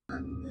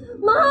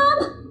Mom!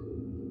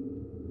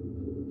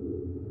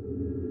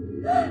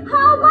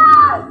 Help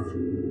us!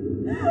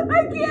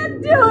 I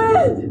can't do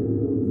it!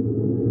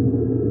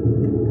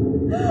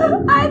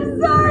 I'm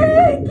sorry,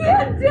 I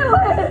can't do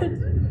it!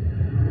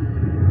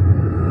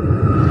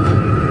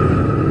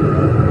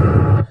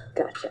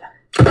 Gotcha.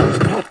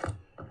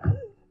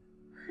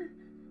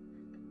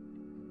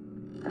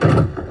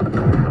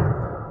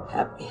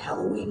 Happy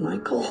Halloween,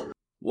 Michael.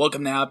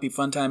 Welcome to Happy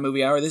Fun Time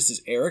Movie Hour. This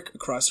is Eric.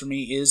 Across from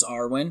me is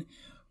Arwen.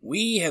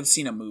 We have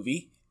seen a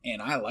movie,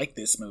 and I like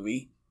this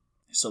movie.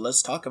 So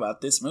let's talk about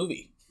this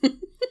movie.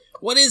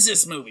 What is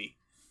this movie?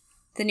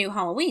 The new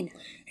Halloween.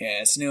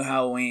 Yeah, it's new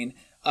Halloween.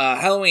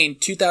 Halloween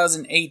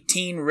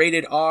 2018,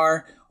 rated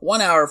R,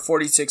 1 hour,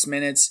 46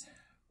 minutes.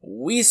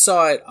 We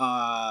saw it,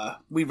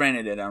 we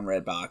rented it on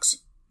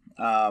Redbox.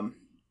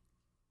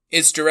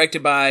 It's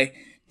directed by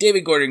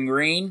David Gordon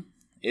Green.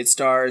 It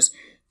stars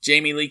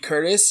Jamie Lee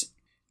Curtis,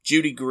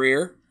 Judy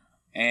Greer,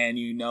 and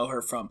you know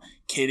her from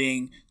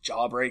Kidding,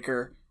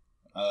 Jawbreaker.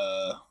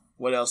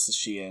 What else is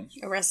she in?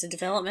 Arrested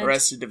Development.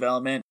 Arrested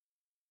Development.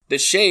 The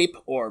Shape,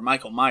 or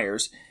Michael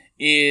Myers,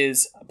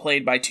 is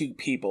played by two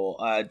people,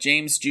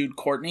 James Jude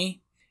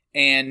Courtney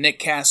and Nick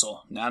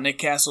Castle. Now, Nick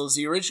Castle is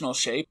the original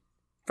Shape.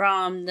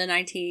 From the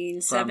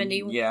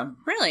 1970s? Yeah.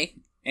 Really?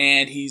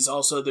 And he's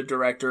also the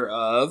director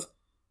of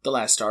The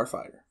Last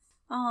Starfighter.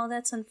 Oh,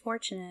 that's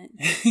unfortunate.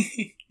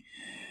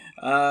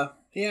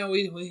 Yeah,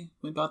 we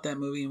bought that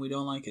movie and we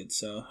don't like it,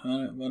 so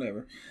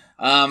whatever.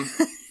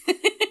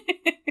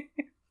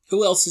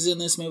 Who else is in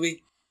this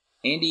movie?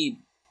 Andy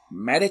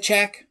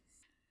Matichak?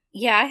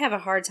 Yeah, I have a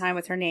hard time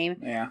with her name.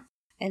 Yeah.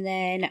 And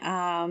then,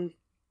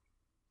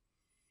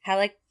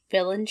 Halleck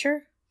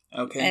Billinger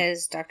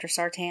as Dr.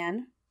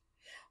 Sartan.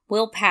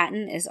 Will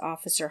Patton is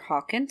Officer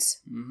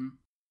Hawkins.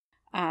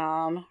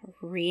 Mm-hmm.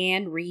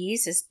 Rhiann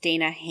Rees is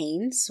Dana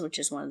Haynes, which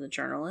is one of the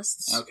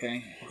journalists.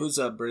 Okay. Who's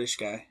a British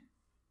guy?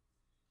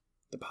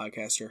 The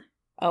podcaster.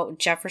 Oh,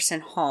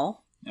 Jefferson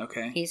Hall.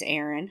 Okay. He's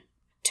Aaron.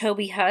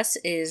 Toby Huss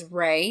is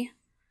Ray.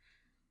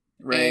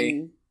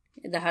 Ray.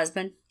 And the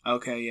husband.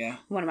 Okay, yeah.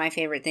 One of my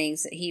favorite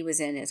things that he was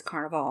in is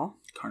Carnival.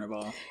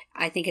 Carnival.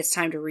 I think it's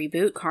time to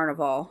reboot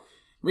Carnival.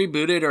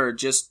 Reboot it or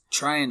just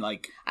try and I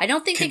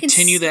don't think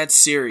continue that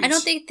series. I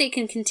don't think they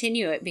can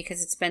continue it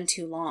because it's been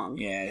too long.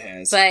 Yeah, it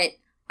has. But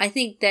I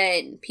think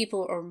that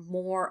people are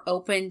more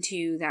open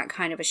to that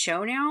kind of a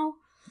show now.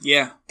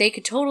 Yeah. They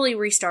could totally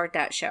restart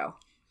that show.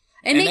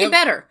 And make it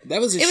better.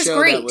 That was a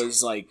show that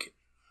was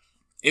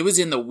it was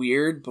in the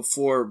weird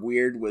before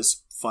weird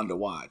was fun to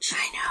watch.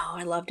 I know.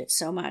 I loved it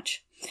so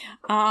much.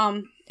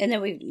 And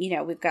then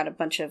we've got a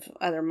bunch of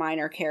other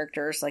minor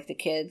characters like the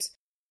kids.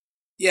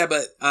 Yeah,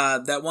 but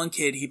that one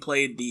kid, he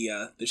played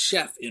the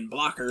chef in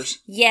Blockers.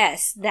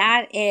 Yes,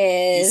 that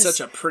is... He's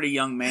such a pretty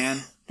young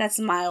man. That's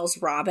Miles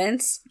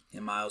Robbins. Yeah,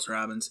 Miles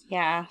Robbins.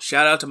 Yeah.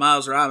 Shout out to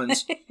Miles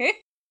Robbins.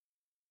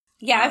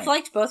 Yeah, I've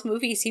liked both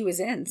movies he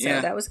was in, so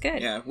that was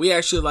good. Yeah, we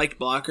actually liked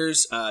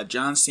Blockers.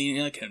 John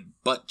Cena can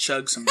butt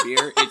chug some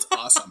beer. It's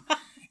awesome.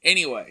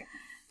 Anyway.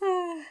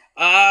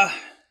 The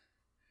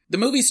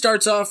movie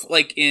starts off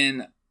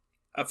in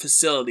a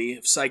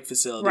psych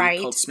facility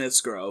called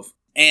Smith's Grove.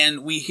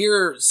 And we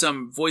hear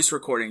some voice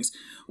recordings,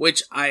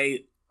 which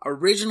I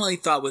originally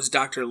thought was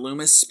Dr.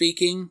 Loomis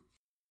speaking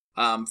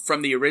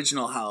from the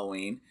original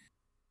Halloween.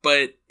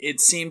 But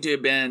it seemed to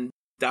have been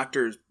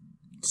Dr.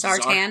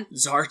 Sartan?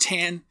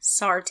 Sartan?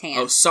 Sartan.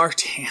 Oh,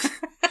 Sartan.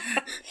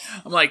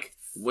 I'm like,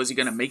 was he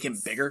going to make him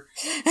bigger?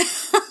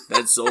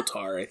 That's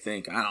Zoltar, I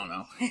think. I don't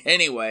know.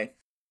 Anyway,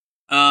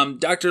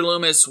 Dr.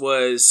 Loomis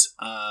was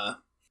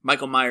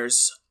Michael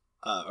Myers'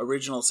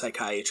 original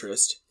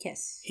psychiatrist.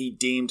 Yes. He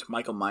deemed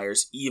Michael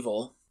Myers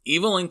evil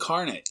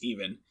incarnate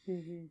even.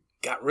 Mm-hmm.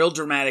 Got real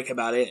dramatic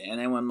about it, and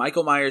then when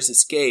Michael Myers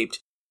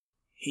escaped,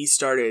 he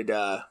started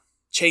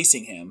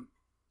chasing him.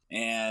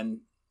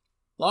 And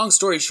long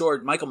story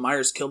short, Michael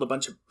Myers killed a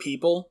bunch of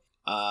people,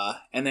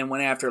 and then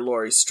went after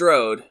Laurie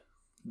Strode,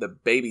 the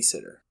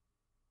babysitter.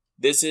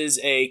 This is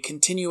a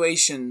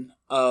continuation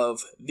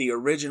of the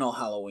original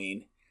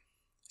Halloween.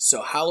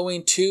 So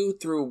Halloween 2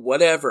 through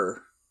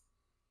whatever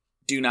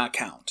do not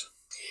count.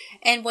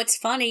 And what's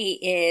funny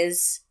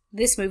is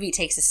this movie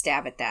takes a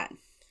stab at that.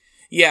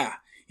 Yeah.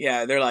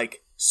 They're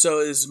like, so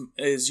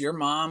is your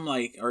mom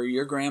or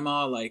your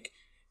grandma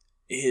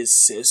his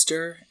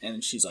sister?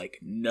 And she's like,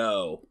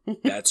 no,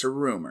 that's a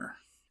rumor.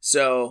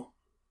 So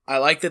I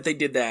like that they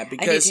did that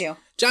because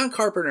John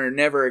Carpenter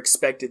never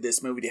expected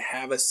this movie to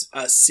have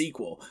a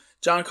sequel.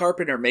 John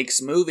Carpenter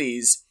makes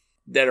movies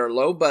that are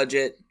low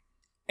budget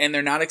and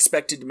they're not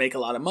expected to make a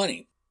lot of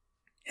money.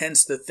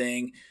 Hence The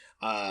Thing,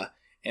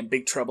 and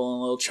Big Trouble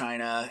in Little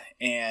China,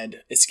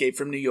 and Escape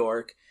from New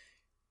York.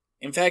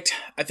 In fact,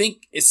 I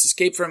think it's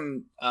Escape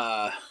from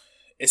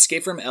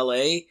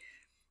L.A.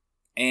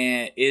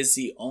 and is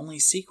the only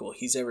sequel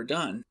he's ever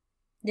done.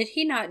 Did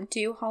he not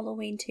do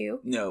Halloween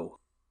 2? No.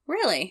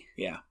 Really?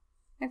 Yeah.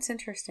 That's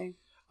interesting.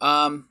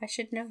 I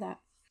should know that.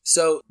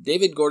 So,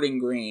 David Gordon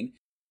Green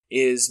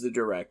is the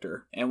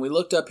director, and we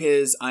looked up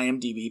his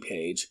IMDb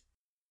page,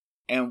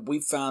 and we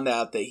found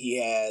out that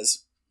he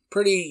has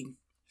pretty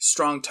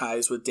strong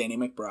ties with Danny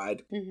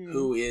McBride, Mm-hmm.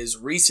 who is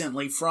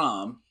recently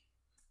from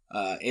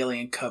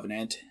Alien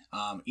Covenant.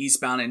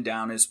 Eastbound and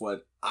Down is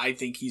what I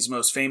think he's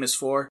most famous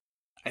for.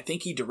 I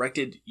think he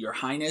directed Your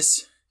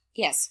Highness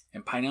Yes.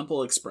 and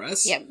Pineapple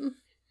Express. Yep.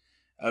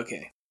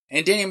 Okay.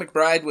 And Danny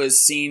McBride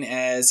was seen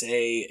as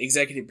a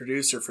executive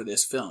producer for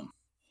this film.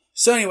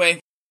 So anyway,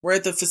 we're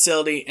at the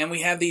facility and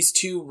we have these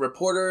two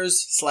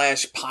reporters /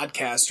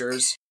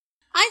 podcasters.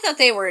 I thought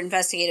they were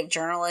investigative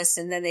journalists,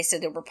 and then they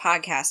said they were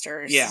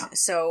podcasters. Yeah.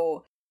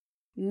 So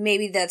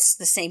maybe that's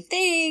the same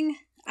thing.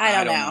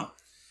 I don't know.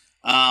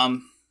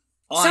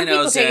 All Some I know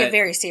people is take that it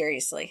very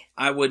seriously.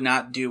 I would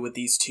not do what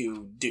these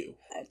two do.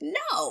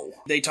 No.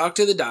 They talk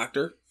to the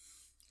doctor.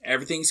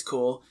 Everything's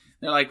cool.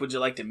 They're like, would you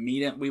like to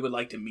meet him? We would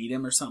like to meet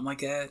him or something like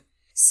that.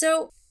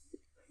 So,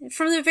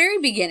 from the very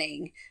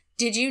beginning,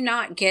 did you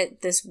not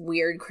get this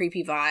weird,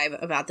 creepy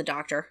vibe about the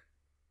doctor?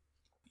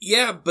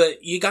 Yeah,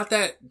 but you got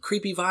that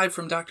creepy vibe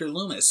from Dr.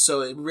 Loomis,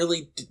 so it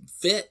really did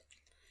fit,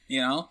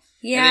 you know?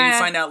 Yeah. And then you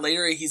find out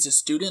later he's a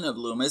student of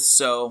Loomis,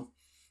 so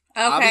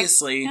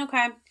obviously...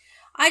 Okay.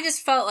 I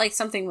just felt like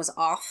something was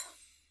off.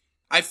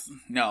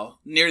 No,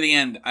 near the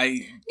end,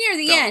 Near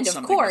the felt end, of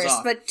something was course,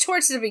 off. but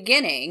towards the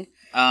beginning,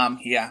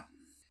 yeah.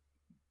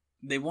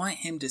 They want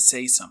him to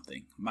say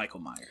something, Michael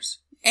Myers.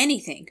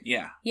 anything.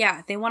 Yeah.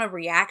 Yeah, they want a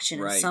reaction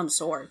of Right. some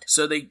sort.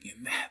 So they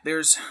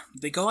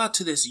go out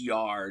to this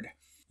yard,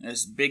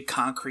 this big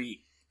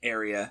concrete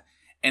area,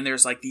 and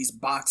there's like these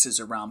boxes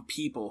around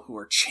people who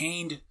are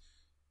chained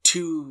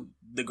to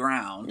the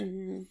ground,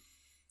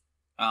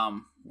 Mm-hmm.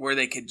 where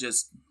they could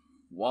just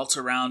waltz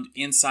around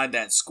inside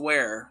that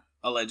square,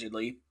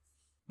 allegedly.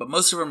 But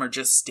most of them are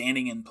just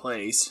standing in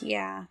place,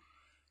 Yeah.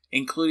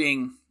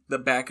 including the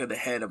back of the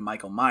head of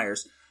Michael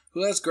Myers,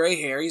 who has gray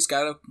hair. He's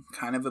got a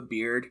kind of a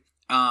beard.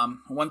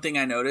 One thing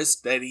I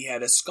noticed, that he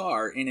had a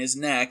scar in his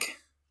neck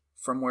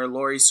from where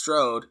Laurie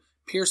Strode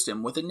pierced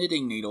him with a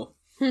knitting needle.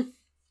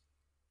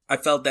 I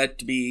felt that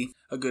to be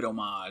a good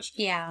homage.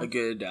 Yeah. A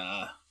good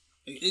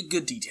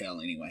detail,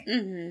 anyway.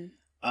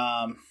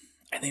 Mm-hmm.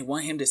 And they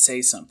want him to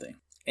say something.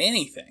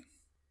 Anything.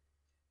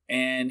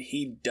 And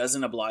he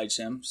doesn't oblige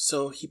them.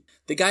 So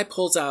the guy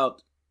pulls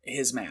out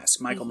his mask,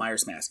 Michael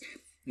Myers' mask.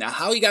 Now,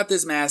 how he got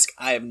this mask,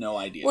 I have no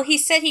idea. Well, he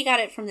said he got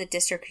it from the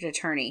district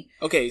attorney.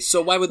 Okay,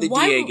 so why would the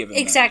DA give him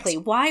exactly? that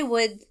mask? Why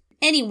would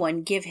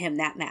anyone give him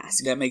that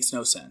mask? That makes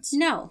no sense.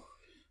 No.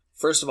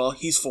 First of all,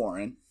 he's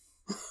foreign.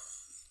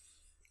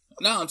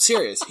 No, I'm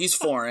serious. He's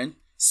foreign.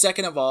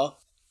 Second of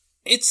all,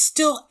 it's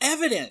still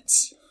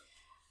evidence.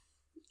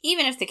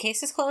 Even if the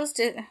case is closed,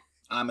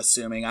 I'm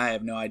assuming. I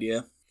have no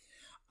idea.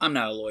 I'm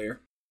not a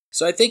lawyer.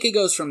 So I think it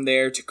goes from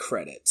there to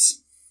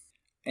credits.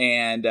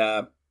 And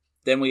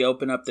then we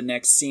open up the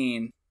next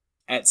scene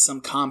at some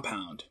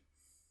compound.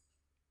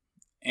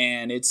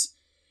 And it's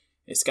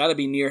got to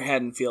be near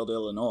Haddonfield,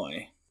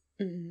 Illinois.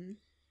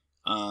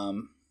 mm-hmm.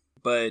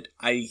 But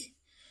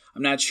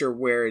I'm not sure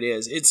where it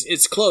is.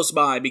 It's close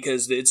by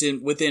because it's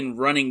within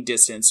running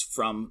distance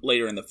from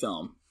later in the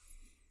film.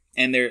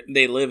 And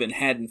they live in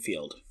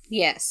Haddonfield.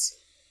 Yes.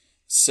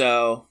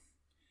 So,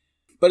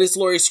 but it's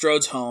Laurie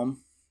Strode's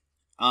home.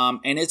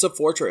 And it's a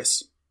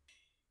fortress.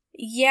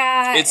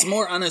 Yeah. It's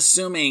more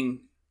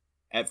unassuming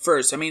at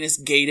first. I mean, it's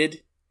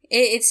gated.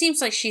 It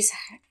seems like she's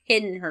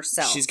hidden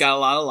herself. She's got a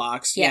lot of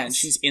locks. Yes. Yeah, and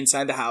she's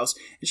inside the house.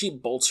 And she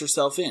bolts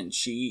herself in.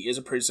 She is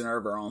a prisoner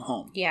of her own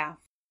home. Yeah.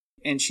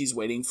 And she's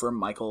waiting for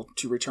Michael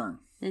to return.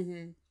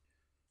 Mm-hmm.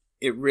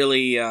 It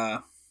really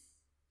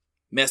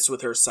messed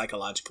with her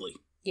psychologically.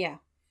 Yeah.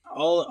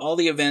 All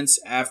the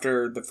events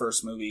after the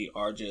first movie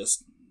are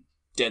just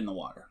dead in the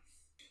water.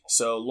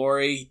 So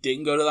Laurie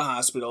didn't go to the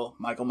hospital.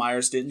 Michael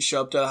Myers didn't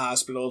show up to the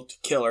hospital to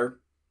kill her.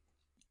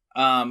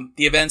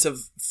 The events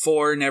of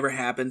 4 never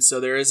happened, so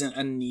there isn't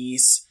a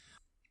niece.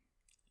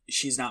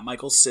 She's not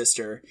Michael's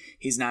sister.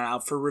 He's not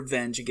out for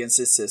revenge against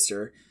his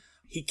sister.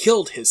 He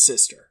killed his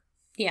sister.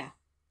 Yeah.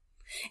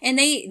 And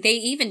they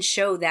even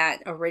show that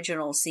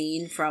original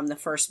scene from the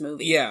first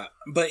movie. Yeah,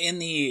 but in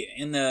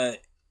the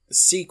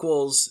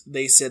sequels,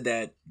 they said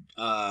that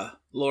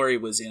Laurie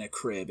was in a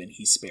crib and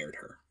he spared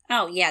her.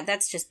 Oh, yeah,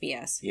 that's just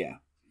BS. Yeah.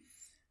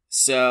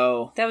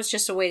 So... That was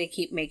just a way to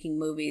keep making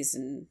movies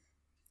and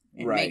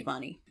Right. make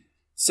money.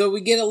 So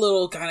we get a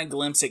little kind of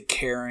glimpse at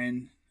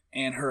Karen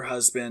and her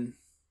husband,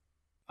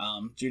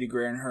 Judy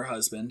Greer and her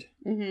husband,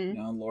 Mm-hmm. you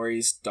know,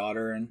 Laurie's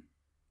daughter and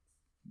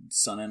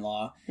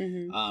son-in-law,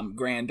 Mm-hmm.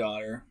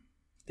 granddaughter.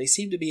 They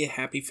seem to be a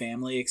happy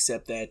family,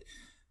 except that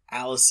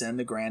Allison,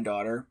 the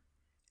granddaughter,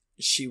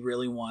 she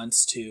really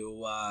wants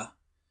to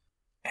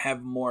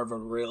have more of a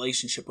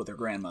relationship with her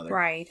grandmother.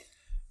 Right.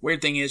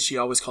 Weird thing is, she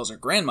always calls her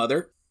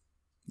grandmother,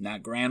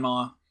 not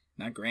grandma,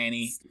 not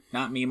granny,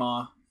 not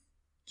meemaw,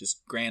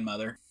 just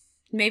grandmother.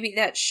 Maybe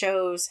that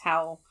shows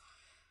how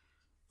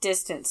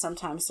distant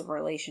sometimes the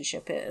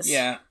relationship is.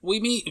 Yeah,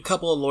 we meet a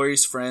couple of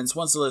Laurie's friends.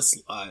 One's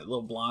this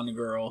little blonde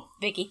girl,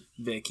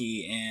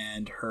 Vicky,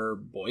 and her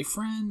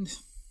boyfriend.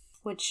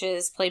 which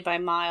is played by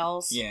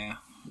Miles. Yeah,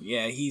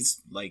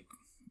 he's like,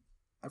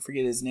 I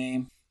forget his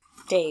name.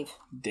 Dave.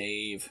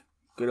 Dave.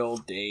 Good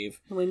old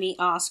Dave. We meet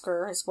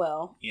Oscar as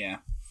well. Yeah.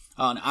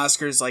 And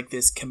Oscar's like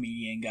this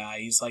comedian guy.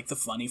 He's like the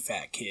funny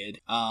fat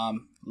kid.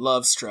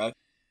 Love struck.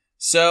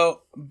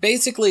 So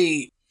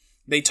basically,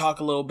 they talk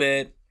a little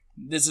bit.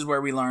 This is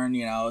where we learn,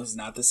 it's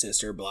not the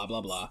sister, blah,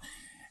 blah, blah.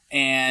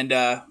 And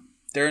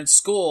they're in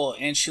school,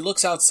 and she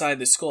looks outside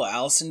the school,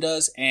 Allison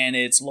does, and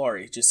it's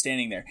Lori just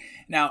standing there.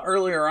 Now,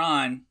 earlier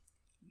on,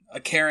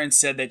 Karen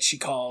said that she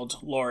called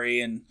Lori,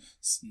 and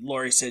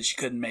Lori said she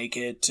couldn't make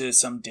it to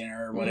some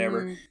dinner or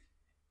whatever. Mm.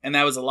 And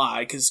that was a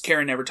lie, because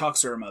Karen never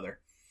talks to her mother.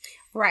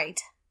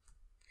 Right.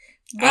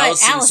 But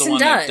Allison's the one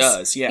does. that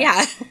does,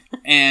 yeah.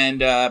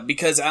 And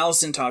because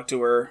Allison talked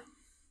to her,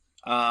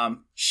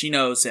 she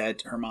knows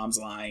that her mom's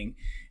lying,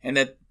 and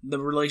that the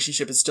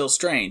relationship is still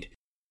strained.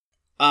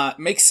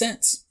 Makes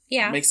sense.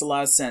 Yeah. Makes a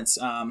lot of sense.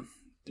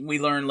 We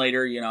learn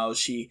later,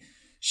 she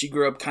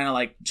grew up kind of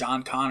like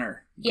John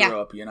Connor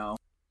grew up,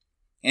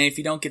 And if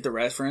you don't get the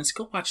reference,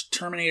 go watch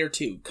Terminator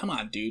 2. Come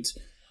on, dudes.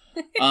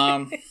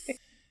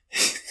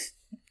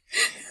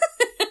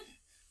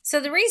 So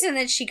the reason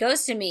that she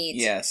goes to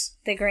meet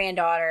the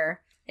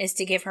granddaughter is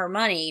to give her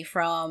money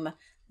from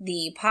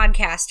the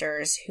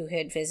podcasters who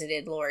had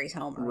visited Lori's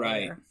home earlier.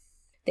 Right.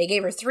 They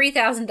gave her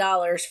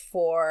 $3,000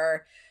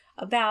 for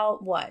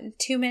about,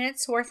 2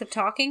 minutes worth of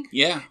talking?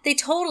 Yeah. They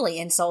totally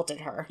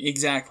insulted her.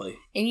 Exactly.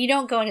 And you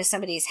don't go into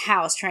somebody's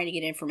house trying to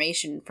get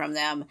information from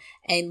them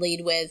and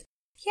lead with,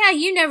 yeah,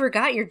 you never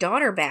got your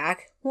daughter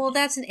back. Well,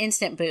 that's an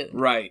instant boot.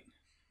 Right.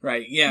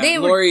 Right. Yeah. They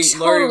were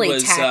totally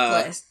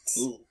tactless.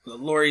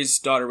 Lori's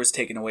daughter was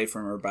taken away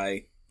from her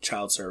by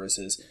child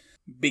services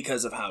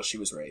because of how she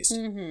was raised.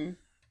 Mm-hmm.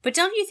 But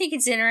don't you think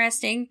it's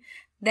interesting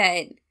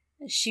that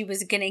she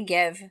was going to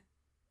give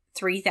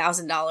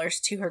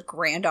 $3,000 to her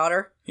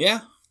granddaughter?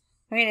 Yeah.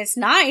 I mean, it's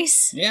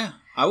nice. Yeah.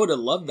 I would have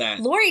loved that.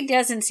 Lori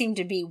doesn't seem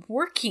to be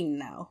working,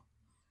 though.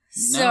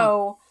 No.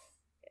 So,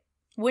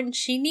 wouldn't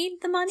she need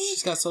the money?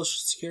 She's got Social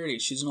Security.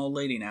 She's an old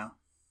lady now.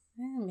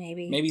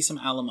 Maybe. Maybe some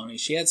alimony.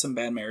 She had some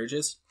bad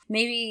marriages.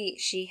 Maybe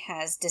she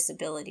has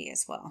disability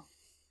as well.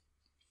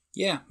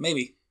 Yeah,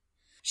 maybe.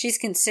 She's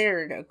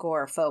considered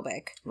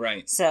agoraphobic.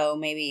 Right. So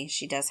maybe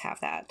she does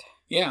have that.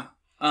 Yeah.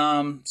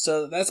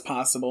 So that's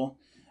possible.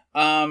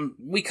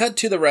 We cut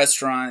to the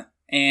restaurant,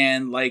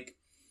 and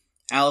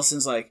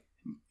Allison's like,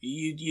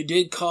 you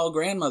did call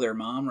grandmother,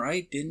 Mom,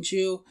 right? Didn't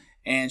you?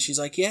 And she's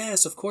like,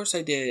 yes, of course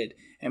I did.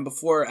 And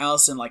before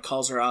Allison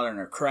calls her out on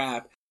her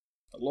crap,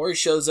 Lori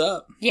shows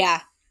up.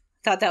 Yeah.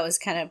 Thought that was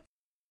kind of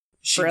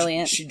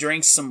brilliant. She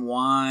drinks some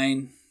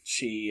wine.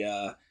 She,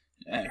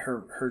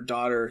 her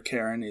daughter,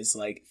 Karen, is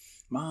like,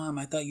 Mom,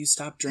 I thought you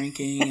stopped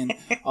drinking, and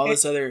all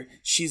this other.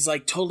 She's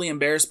totally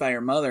embarrassed by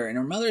her mother, and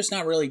her mother's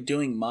not really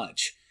doing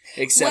much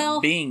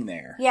except being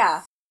there.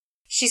 Yeah.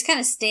 She's kind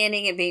of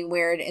standing and being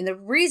weird, and the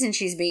reason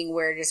she's being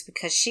weird is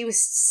because she was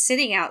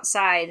sitting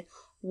outside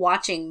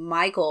watching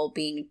Michael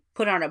being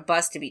put on a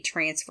bus to be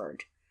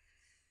transferred.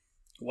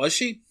 Was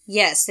she?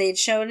 Yes, they had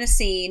shown a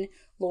scene.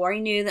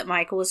 Lori knew that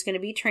Michael was going to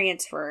be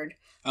transferred.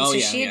 So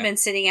she had been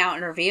sitting out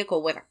in her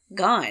vehicle with a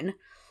gun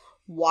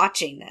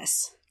watching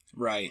this.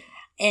 Right.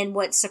 And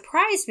what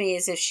surprised me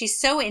is if she's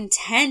so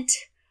intent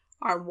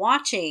on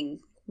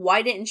watching,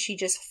 why didn't she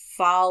just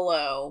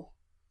follow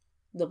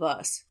the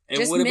bus?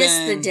 Just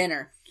miss the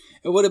dinner.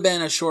 It would have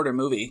been a shorter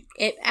movie.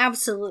 It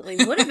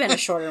absolutely would have been a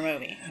shorter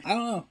movie. I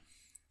don't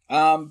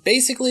know.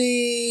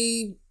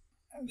 Basically,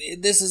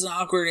 this is an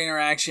awkward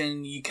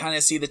interaction. You kind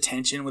of see the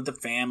tension with the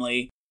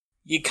family.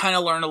 You kind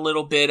of learn a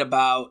little bit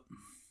about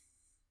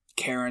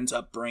Karen's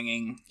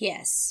upbringing.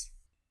 Yes.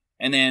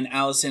 And then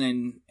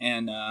Allison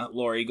and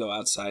Lori go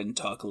outside and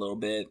talk a little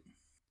bit.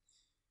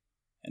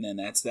 And then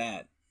that's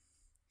that.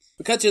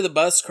 We cut to the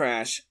bus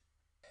crash.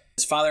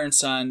 His father and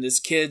son,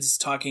 this kid's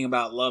talking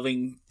about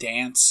loving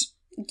dance.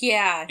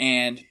 Yeah.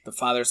 And the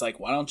father's like,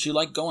 why don't you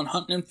like going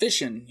hunting and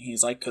fishing?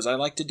 He's like, because I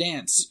like to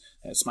dance.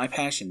 That's my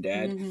passion,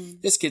 Dad. Mm-hmm.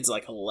 This kid's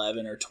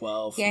 11 or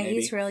 12. Yeah, maybe.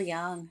 He's real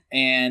young.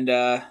 And,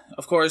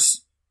 of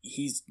course,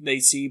 they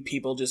see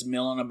people just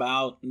milling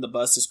about, and the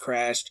bus has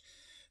crashed.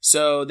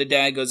 So the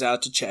dad goes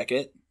out to check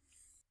it.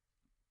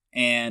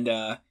 And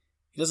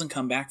he doesn't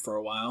come back for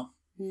a while.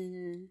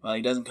 Mm-hmm. Well,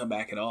 he doesn't come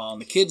back at all.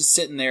 And the kid's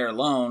sitting there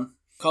alone,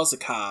 calls the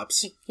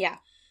cops. Yeah.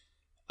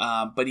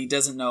 But he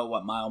doesn't know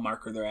what mile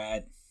marker they're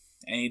at.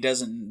 And he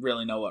doesn't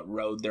really know what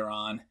road they're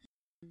on.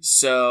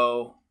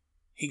 So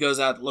he goes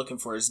out looking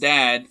for his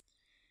dad.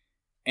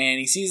 And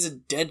he sees a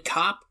dead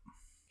cop.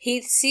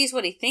 He sees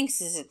what he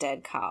thinks is a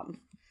dead cop.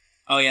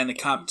 Oh, yeah, and the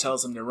cop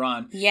tells him to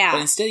run. Yeah.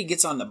 But instead he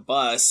gets on the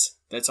bus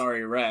that's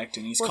already wrecked,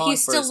 and he's calling for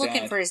his dad. He's still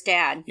looking for his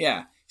dad.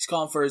 Yeah, he's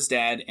calling for his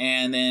dad,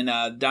 and then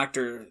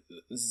Dr.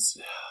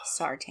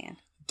 Sartan.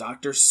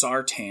 Dr.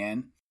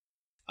 Sartan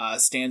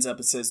stands up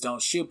and says,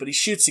 don't shoot, but he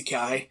shoots a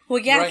guy. Well,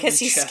 yeah, because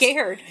he's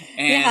scared.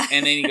 And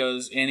then he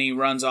goes, and he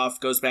runs off,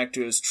 goes back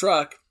to his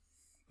truck.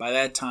 By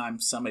that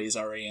time, somebody's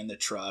already in the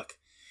truck,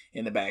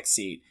 in the back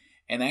seat,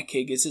 and that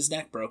kid gets his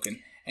neck broken.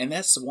 And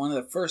that's one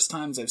of the first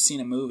times I've seen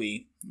a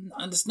movie.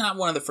 It's not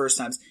one of the first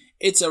times.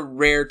 it's a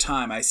rare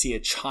time I see a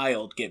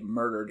child get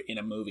murdered in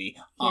a movie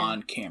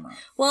on camera.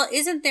 Well,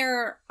 isn't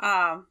there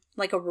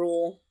like a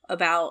rule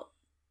about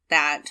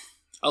that?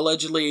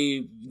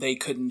 Allegedly, they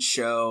couldn't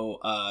show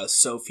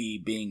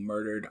Sophie being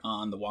murdered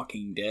on The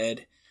Walking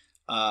Dead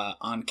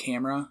on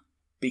camera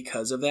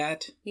because of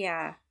that.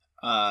 Yeah.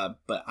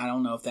 But I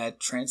don't know if that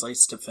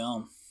translates to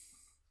film.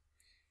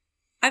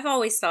 I've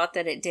always thought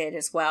that it did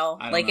as well.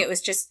 Like, it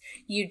was just,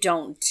 you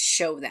don't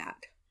show that.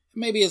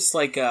 Maybe it's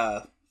like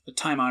a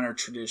time-honored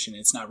tradition.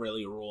 It's not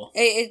really a rule.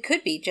 It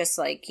could be just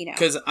like,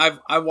 Because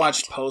I've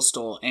watched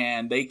Postal,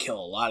 and they kill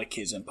a lot of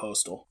kids in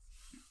Postal.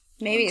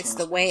 Maybe it's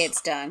the way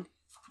it's done.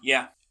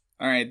 Yeah.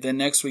 All right, then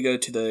next we go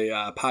to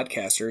the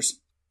podcasters.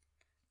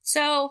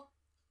 So,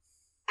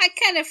 I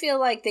kind of feel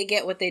like they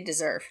get what they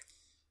deserve.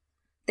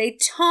 They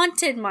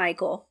taunted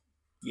Michael.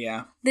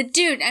 Yeah. The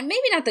dude, and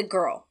maybe not the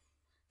girl.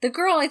 The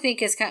girl, I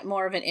think, is kind of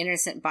more of an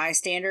innocent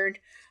bystander.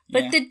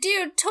 But the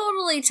dude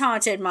totally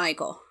taunted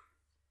Michael.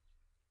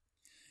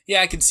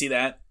 Yeah, I can see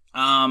that.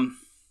 I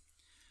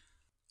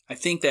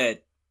think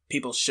that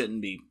people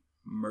shouldn't be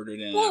murdered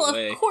in that way.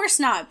 Well, of course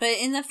not. But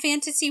in the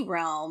fantasy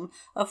realm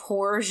of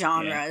horror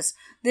genres,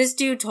 this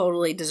dude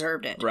totally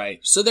deserved it. Right.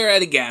 So they're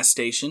at a gas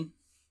station.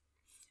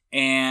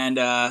 And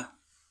the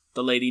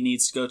lady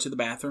needs to go to the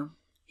bathroom.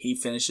 He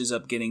finishes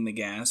up getting the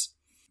gas.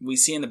 We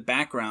see in the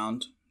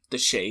background the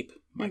Shape,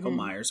 Michael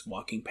Myers,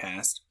 walking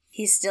past.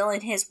 He's still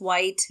in his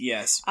white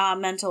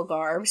mental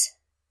garbs.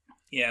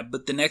 Yeah,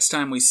 but the next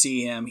time we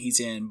see him, he's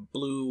in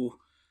blue,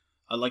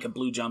 like a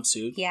blue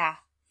jumpsuit. Yeah.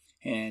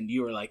 And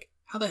you were like,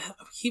 how the hell?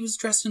 He was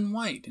dressed in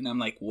white. And I'm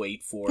like,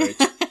 wait for it.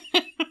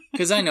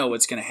 Because I know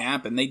what's going to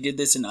happen. They did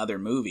this in other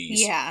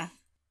movies. Yeah.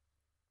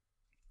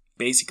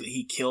 Basically,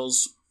 he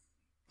kills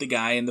the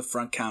guy in the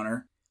front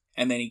counter.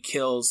 And then he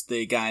kills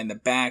the guy in the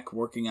back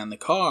working on the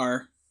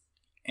car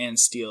and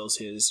steals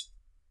his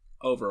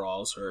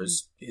overalls or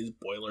his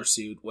boiler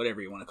suit,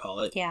 whatever you want to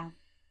call it. Yeah.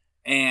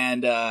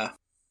 And the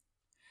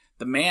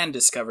man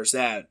discovers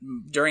that.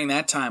 During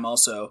that time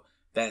also,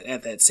 that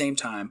at that same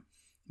time,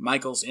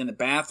 Michael's in the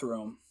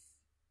bathroom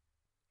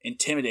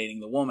intimidating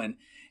the woman.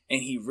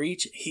 And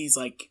he's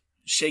like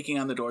shaking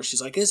on the door.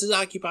 She's like, this is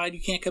occupied. You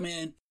can't come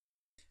in.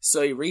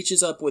 So he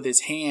reaches up with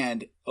his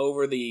hand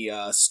over the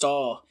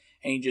stall.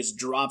 And he just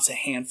drops a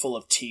handful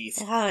of teeth.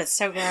 Oh, it's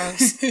so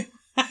gross.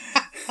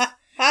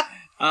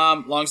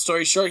 Long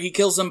story short, he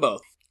kills them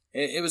both.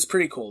 It was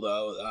pretty cool,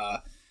 though,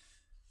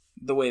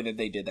 the way that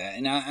they did that.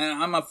 And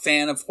I'm a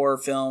fan of horror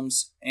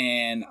films,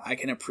 and I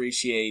can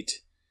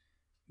appreciate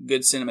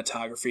good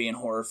cinematography in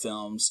horror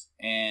films,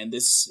 and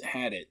this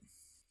had it.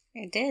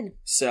 It did.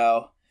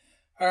 So,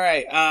 all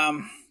right.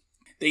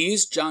 They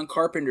used John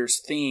Carpenter's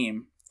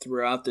theme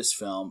throughout this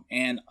film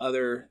and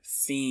other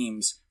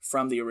themes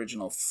from the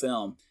original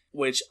film,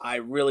 which I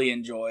really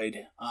enjoyed.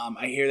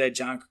 I hear that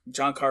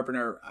John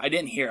Carpenter, I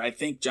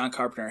think John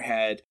Carpenter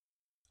had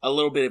a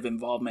little bit of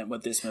involvement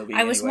with this movie.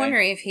 I was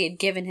wondering if he had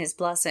given his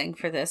blessing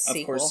for this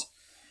sequel. Of course.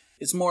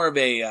 It's more of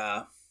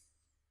a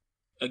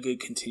good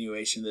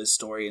continuation of this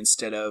story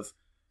instead of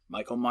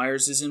Michael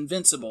Myers is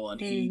invincible and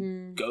he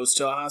goes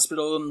to a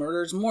hospital and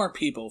murders more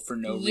people for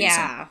no reason.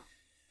 Yeah.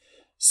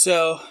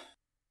 So,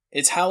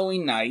 it's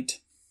Halloween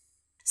night.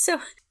 So,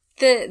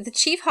 the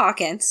Chief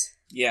Hawkins...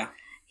 Yeah.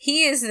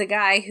 He is the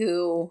guy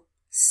who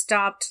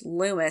stopped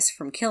Loomis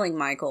from killing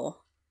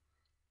Michael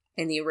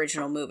in the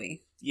original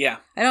movie. Yeah.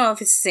 I don't know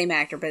if it's the same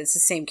actor, but it's the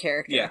same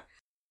character. Yeah.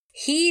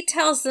 He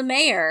tells the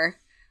mayor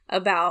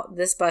about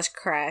this bus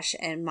crash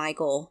and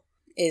Michael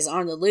is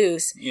on the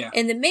loose. Yeah.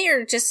 And the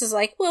mayor just is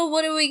like, well,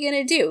 what are we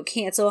going to do?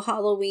 Cancel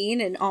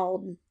Halloween and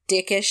all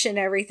dickish and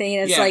everything?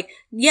 And it's like,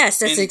 yes,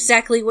 that's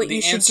exactly what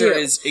you should do. The answer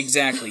is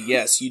exactly,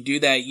 yes. You do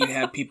that, you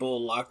have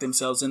people lock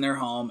themselves in their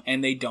home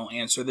and they don't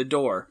answer the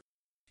door.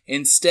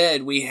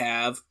 Instead, we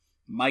have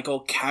Michael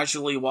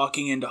casually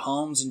walking into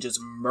homes and just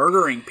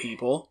murdering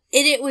people.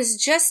 And it was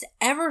just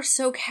ever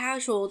so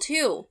casual,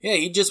 too. Yeah,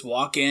 he'd just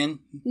walk in.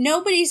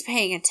 Nobody's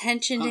paying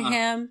attention to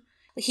him.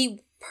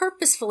 He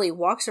purposefully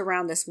walks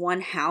around this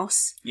one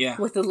house. Yeah.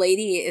 With the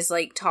lady is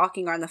like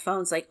talking on the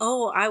phone. It's like,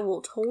 oh, I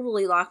will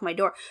totally lock my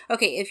door.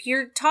 Okay, if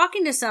you're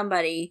talking to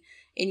somebody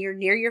and you're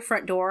near your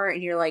front door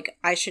and you're like,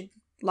 I should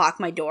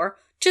lock my door,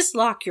 just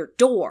lock your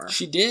door.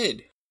 She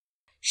did.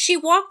 She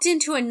walked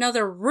into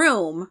another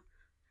room,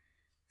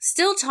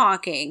 still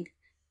talking,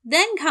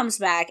 then comes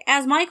back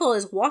as Michael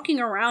is walking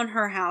around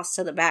her house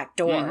to the back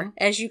door,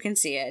 as you can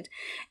see it.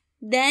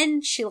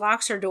 Then she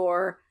locks her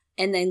door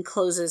and then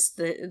closes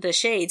the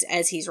shades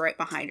as he's right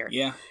behind her.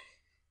 Yeah.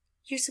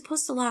 You're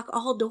supposed to lock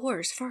all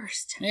doors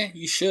first. Yeah,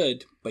 you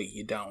should, but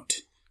you don't.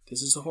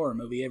 This is a horror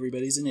movie.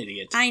 Everybody's an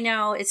idiot. I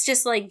know. It's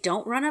just like,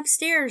 don't run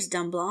upstairs,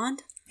 dumb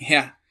blonde.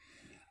 Yeah.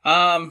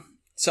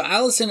 So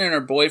Allison and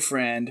her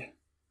boyfriend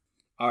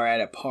are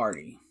at a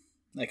party,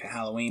 like a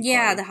Halloween party.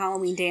 Yeah, the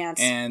Halloween dance.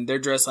 And they're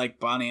dressed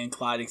like Bonnie and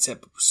Clyde,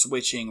 except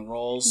switching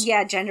roles.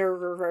 Yeah, gender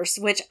reverse,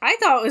 which I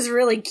thought was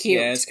really cute.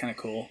 Yeah, it's kind of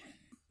cool.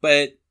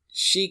 But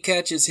she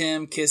catches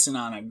him kissing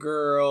on a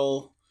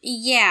girl.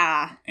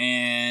 Yeah.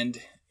 And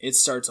it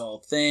starts a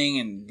whole thing,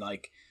 and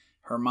like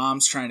her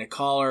mom's trying to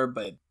call her,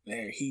 but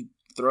he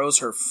throws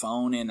her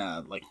phone in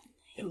a, like,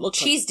 it looks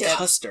cheese like dip.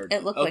 Custard.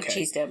 It looked like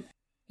cheese dip.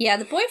 Yeah,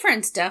 the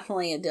boyfriend's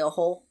definitely a dill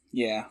hole.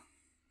 Yeah.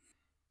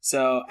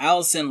 So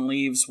Allison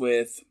leaves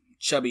with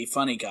chubby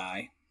funny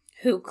guy.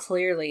 Who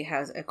clearly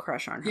has a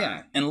crush on her.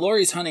 Yeah, and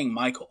Lori's hunting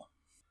Michael.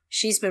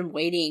 She's been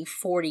waiting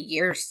 40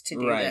 years to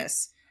do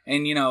this.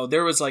 And, you know,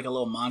 there was like a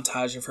little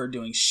montage of her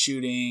doing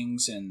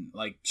shootings and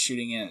like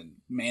shooting at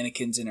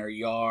mannequins in her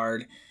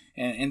yard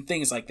and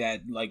things like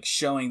that, like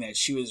showing that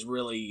she was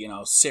really, you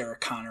know, Sarah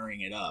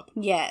Connoring it up.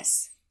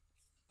 Yes.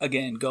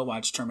 Again, go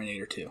watch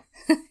Terminator 2.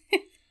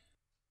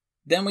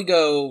 Then we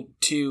go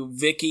to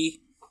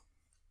Vicky,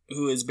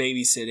 who is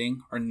babysitting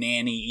or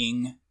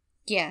nannying.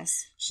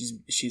 Yes.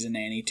 She's a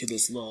nanny to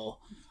this little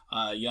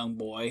young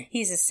boy.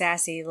 He's a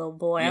sassy little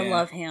boy. Yeah. I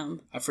love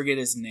him. I forget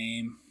his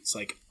name. It's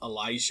like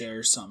Elijah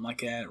or something like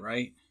that,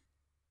 right?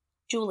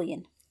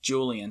 Julian.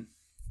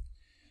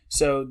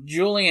 So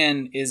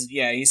Julian is,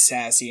 he's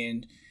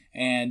sassy.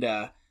 And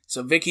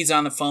so Vicky's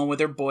on the phone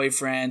with her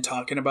boyfriend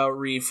talking about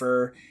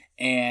reefer.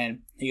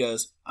 And he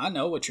goes, I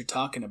know what you're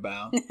talking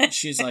about.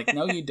 She's like,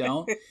 no, you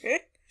don't.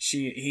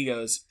 He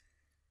goes,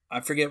 I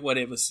forget what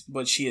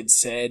she had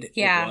said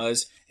it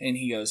was. And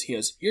he goes,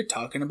 you're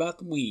talking about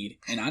the weed.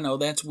 And I know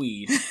that's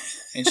weed.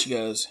 And he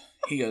goes,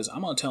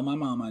 I'm going to tell my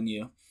mom on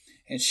you.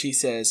 And she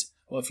says,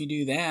 well, if you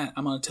do that,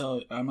 I'm going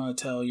to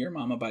tell your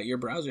mom about your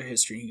browser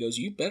history. He goes,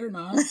 you better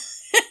not.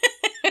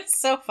 It's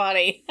so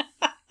funny.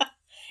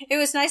 It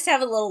was nice to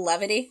have a little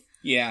levity.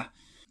 Yeah.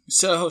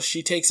 So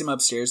she takes him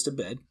upstairs to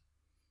bed.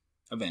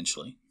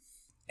 Eventually.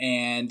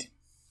 And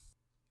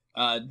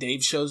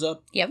Dave shows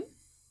up. Yep.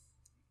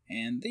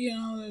 And, you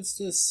know, it's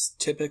this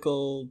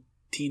typical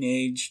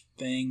teenage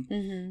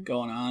thing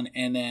going on.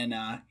 And then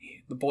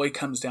the boy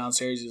comes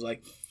downstairs. He's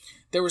like,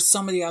 there was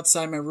somebody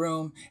outside my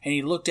room, and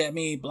he looked at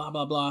me, blah,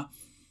 blah, blah.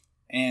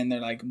 And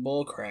they're like,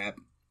 bull crap.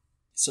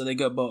 So they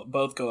go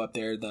both go up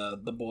there.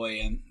 The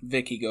boy and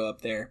Vicky go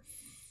up there.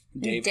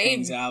 Dave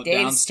hangs out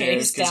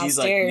downstairs because he's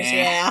like,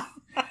 nah,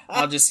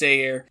 I'll just stay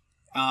here.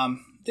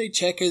 They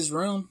check his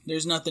room.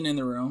 There's nothing in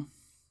the room.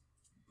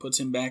 Puts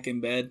him back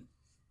in bed.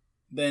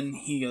 Then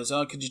he goes,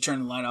 oh, could you turn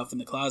the light off in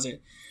the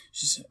closet?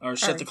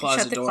 Shut the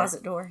closet door.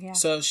 Closet door, yeah.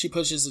 So she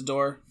pushes the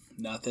door.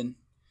 Nothing.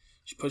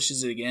 She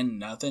pushes it again.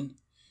 Nothing.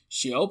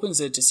 She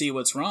opens it to see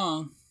what's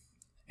wrong.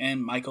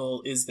 And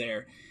Michael is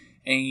there.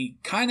 And he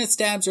kind of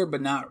stabs her,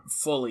 but not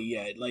fully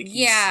yet. Like,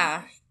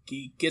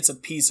 he gets a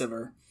piece of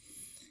her.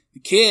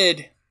 The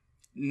kid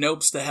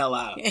nopes the hell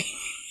out.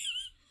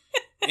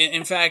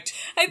 In fact,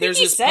 I think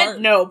he said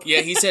nope.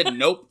 Yeah, he said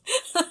nope.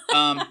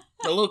 The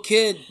little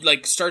kid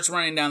like starts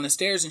running down the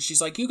stairs, and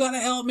she's like, "You gotta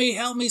help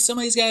me!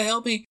 Somebody's gotta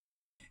help me!"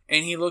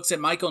 And he looks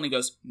at Michael and he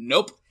goes,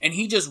 "Nope!" And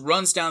he just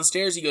runs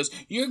downstairs. He goes,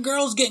 "Your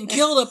girl's getting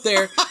killed up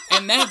there,"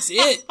 and that's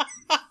it.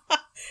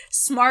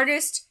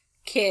 Smartest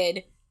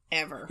kid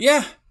ever.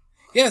 Yeah.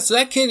 So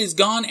that kid is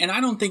gone, and I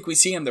don't think we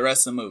see him the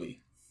rest of the movie.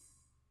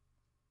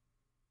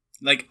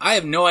 Like, I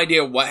have no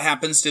idea what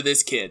happens to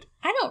this kid.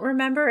 I don't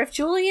remember if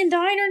Julian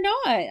died or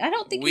not. I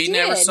don't think we did.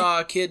 never saw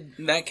that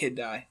kid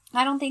die.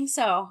 I don't think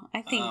so.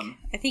 I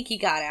think he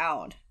got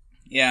out.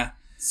 Yeah.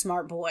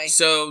 Smart boy.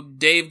 So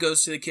Dave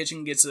goes to the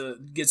kitchen, gets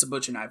a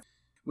butcher knife.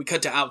 We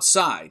cut to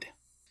outside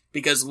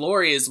because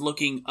Lori is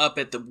looking up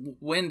at the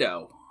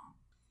window.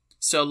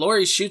 So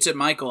Lori shoots at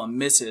Michael and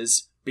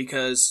misses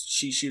because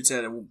she shoots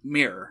at a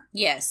mirror.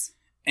 Yes.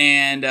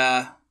 And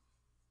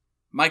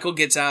Michael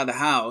gets out of the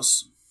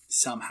house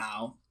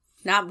somehow.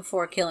 Not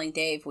before killing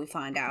Dave, we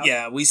find out.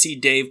 Yeah, we see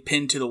Dave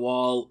pinned to the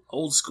wall,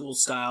 old school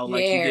style,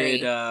 like he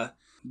did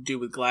do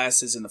with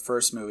glasses in the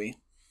first movie.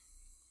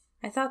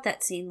 I thought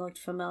that scene looked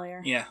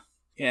familiar. Yeah.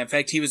 In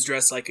fact, he was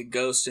dressed like a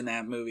ghost in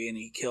that movie, and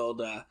he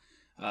killed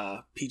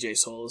PJ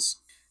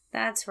Soles.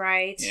 That's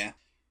right. Yeah.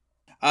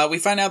 We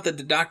find out that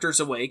the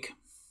doctor's awake.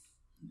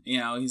 You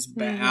know, he's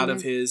out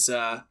of his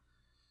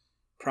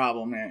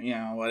problem, you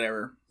know,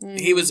 whatever. Mm-hmm.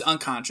 He was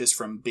unconscious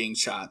from being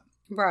shot.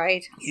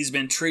 Right. He's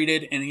been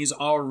treated, and he's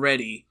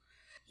already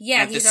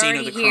at the scene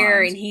of the here,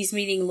 crimes. And he's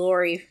meeting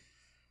Lori.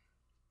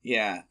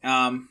 Yeah.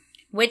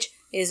 Which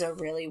is a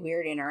really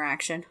weird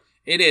interaction.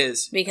 It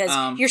is.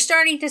 Because you're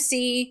starting to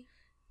see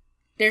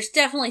there's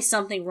definitely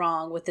something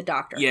wrong with the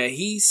doctor. Yeah,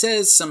 he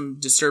says some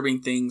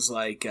disturbing things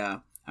like,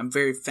 I'm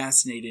very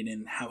fascinated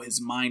in how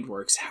his mind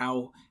works,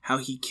 how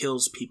he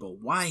kills people,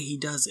 why he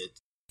does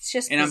it. It's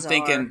just bizarre. I'm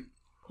thinking,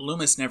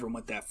 Loomis never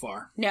went that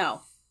far.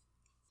 No.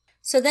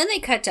 So then they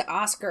cut to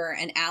Oscar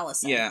and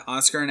Allison. Yeah,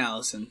 Oscar and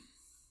Allison.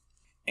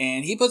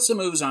 And he puts the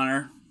moves on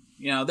her.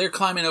 You know, they're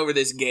climbing over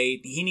this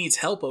gate. He needs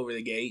help over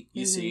the gate,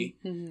 you see,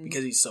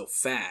 because he's so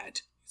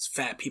fat. It's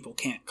fat people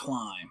can't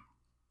climb.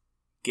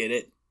 Get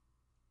it?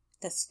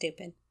 That's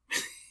stupid.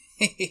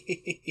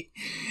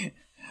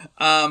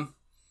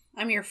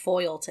 I'm your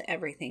foil to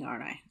everything,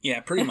 aren't I?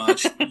 Yeah, pretty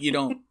much. You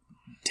don't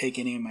take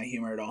any of my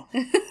humor at all.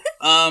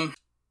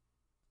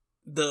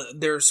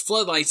 There's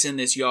floodlights in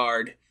this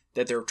yard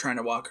that they're trying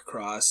to walk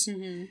across.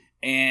 Mm-hmm.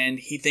 And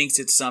he thinks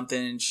it's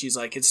something, and she's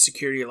like, it's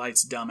security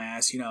lights,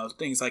 dumbass, you know,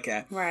 things like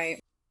that. Right.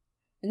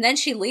 And then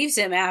she leaves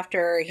him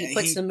after he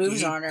puts the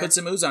moves on her. Puts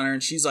the moves on her,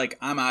 and she's like,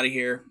 I'm out of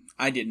here.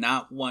 I did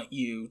not want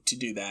you to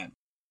do that.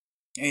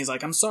 And he's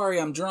like, I'm sorry,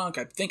 I'm drunk.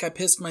 I think I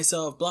pissed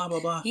myself, blah, blah,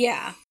 blah.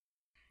 Yeah.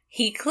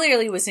 He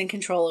clearly was in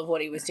control of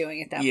what he was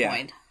doing at that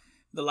point.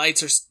 The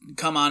lights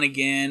come on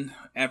again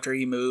after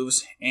he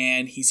moves,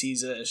 and he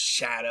sees a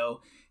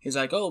shadow. He's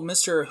like, oh,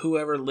 Mr.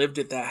 Whoever lived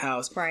at that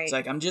house. Right. He's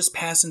like, I'm just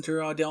passing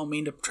through. I don't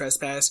mean to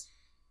trespass.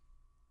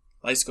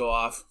 Lights go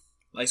off.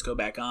 Lights go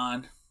back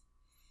on.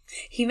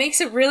 He makes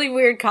a really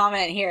weird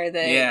comment here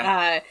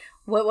that,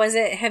 what was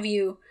it? Have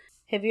you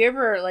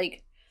ever,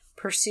 like,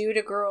 pursued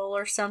a girl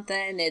or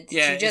something that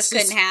you just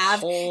couldn't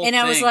have? And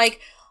I was like,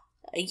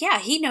 yeah,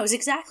 he knows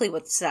exactly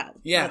what's up.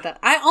 Yeah.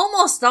 I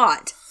almost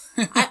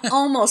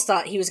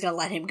thought he was going to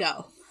let him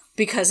go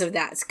because of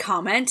that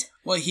comment.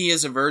 Well, he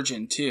is a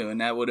virgin, too, and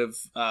that would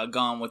have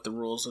gone with the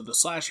rules of the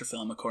slasher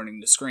film,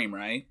 according to Scream,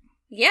 right?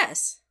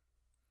 Yes.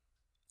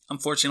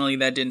 Unfortunately,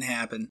 that didn't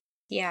happen.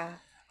 Yeah.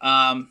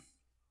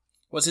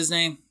 What's his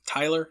name?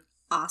 Tyler?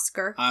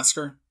 Oscar.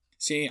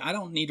 See, I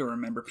don't need to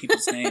remember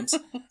people's names.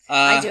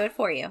 I do it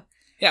for you.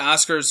 Yeah,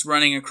 Oscar's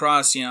running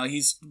across,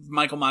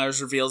 Michael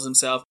Myers reveals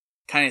himself,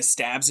 kind of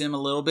stabs him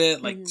a little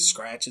bit, like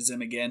scratches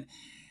him again.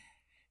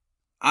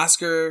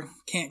 Oscar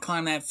can't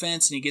climb that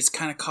fence, and he gets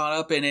kind of caught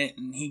up in it,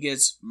 and he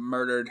gets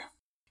murdered.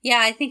 Yeah,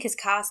 I think his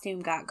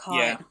costume got caught.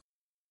 Yeah.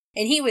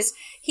 And he was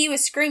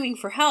screaming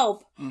for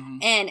help,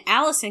 and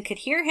Allison could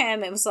hear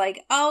him. It was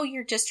like, oh,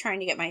 you're just trying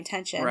to get my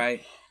attention.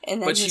 Right.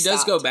 And then but she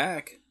does go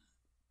back.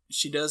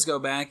 She does go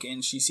back,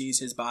 and she sees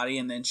his body,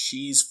 and then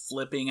she's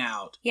flipping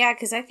out. Yeah,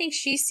 because I think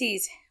she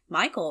sees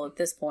Michael at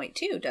this point,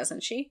 too,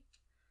 doesn't she?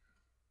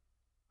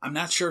 I'm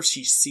not sure if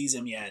she sees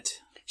him yet.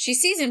 She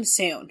sees him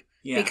soon.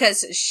 Yeah.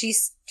 Because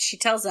she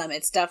tells them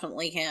it's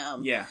definitely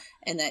him. Yeah.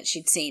 And that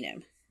she'd seen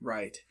him.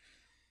 Right.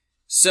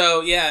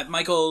 So, yeah,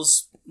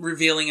 Michael's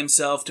revealing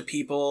himself to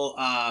people.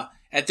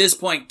 At this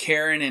point,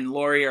 Karen and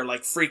Laurie are,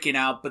 like, freaking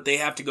out, but they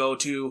have to go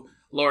to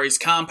Laurie's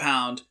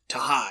compound to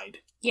hide.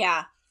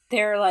 Yeah.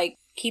 They're, like,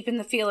 keeping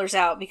the feelers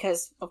out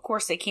because, of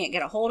course, they can't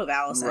get a hold of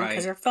Allison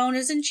because her phone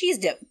is in cheese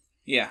dip.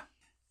 Yeah.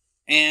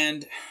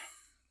 And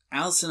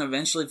Allison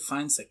eventually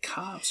finds the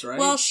cops, right?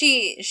 Well,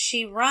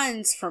 she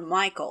runs from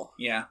Michael.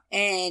 Yeah.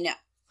 And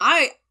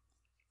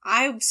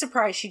I'm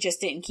surprised she just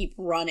didn't keep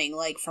running,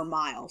 like, for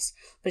miles.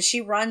 But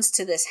she runs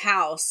to this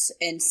house,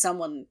 and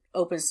someone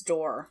opens the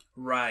door.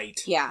 Right.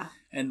 Yeah.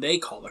 And they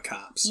call the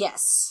cops.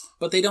 Yes.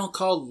 But they don't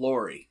call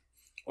Laurie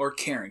or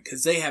Karen,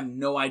 because they have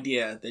no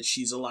idea that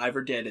she's alive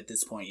or dead at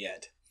this point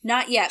yet.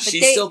 Not yet. But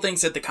she still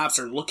thinks that the cops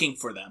are looking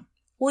for them.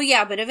 Well,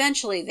 yeah, but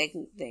eventually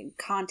they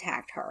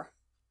contact her.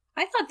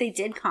 I thought they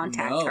did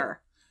contact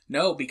her.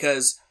 No,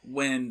 because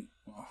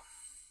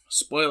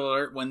spoiler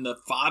alert, when the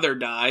father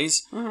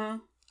dies,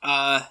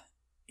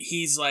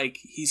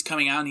 he's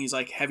coming out and he's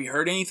like, have you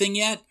heard anything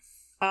yet?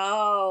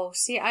 Oh,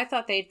 see, I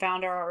thought they'd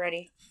found her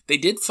already. They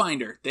did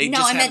find her. I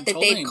meant that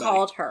they'd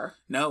called her.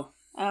 No.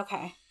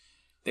 Okay.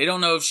 They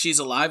don't know if she's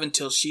alive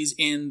until she's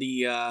in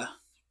the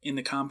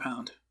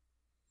compound.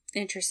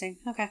 Interesting.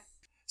 Okay.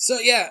 So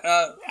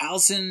yeah,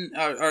 Allison,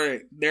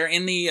 they're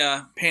in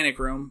the panic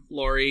room,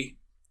 Laurie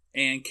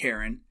and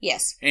Karen.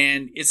 Yes.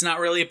 And it's not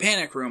really a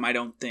panic room, I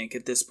don't think,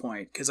 at this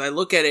point. Because I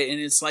look at it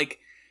and it's like,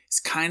 it's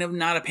kind of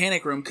not a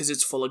panic room because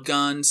it's full of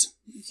guns.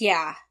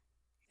 Yeah.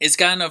 It's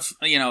got enough,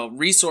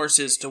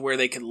 resources to where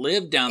they could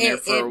live down there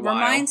for a while. It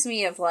reminds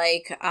me of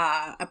like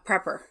a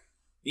prepper.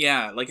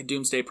 Yeah, like a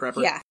doomsday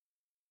prepper. Yeah.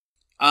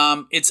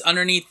 It's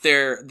underneath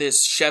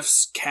this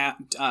chef's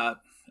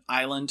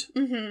island,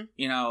 and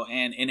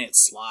it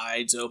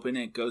slides open.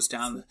 It goes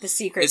down. The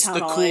secret tunnel.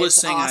 It's the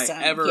coolest thing awesome.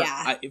 I ever.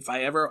 Yeah. If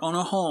I ever own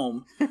a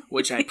home,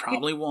 which I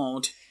probably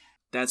won't,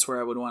 that's where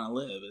I would want to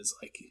live. Is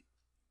like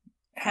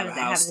have a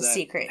house that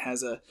secret.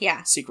 Has a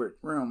secret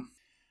room.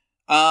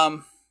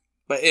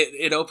 But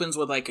it opens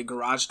with like a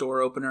garage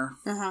door opener.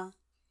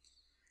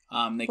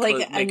 They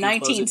like a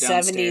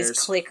 1970s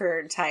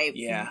clicker type.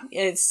 Yeah,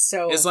 it's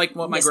like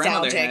what my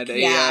grandmother had,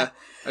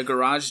 a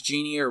garage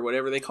genie or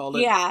whatever they called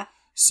it. Yeah.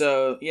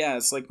 So yeah,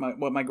 it's like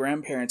what my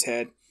grandparents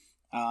had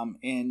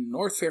in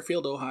North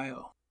Fairfield,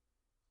 Ohio.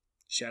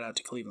 Shout out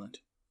to Cleveland.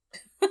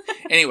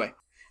 Anyway,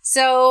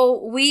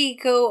 so we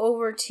go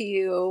over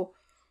to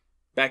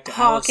back to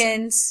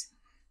Hawkins,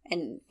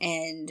 and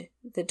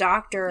the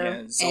doctor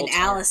and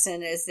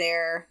Allison is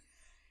there,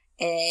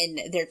 and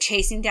they're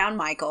chasing down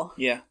Michael.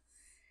 Yeah.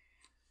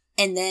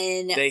 And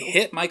then they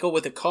hit Michael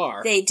with a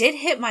car. They did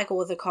hit Michael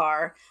with a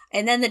car.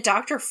 And then the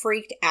doctor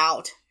freaked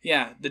out.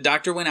 Yeah, the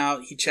doctor went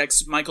out. He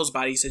checks Michael's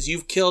body. He says,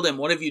 "You've killed him.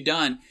 What have you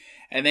done?"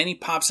 And then he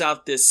pops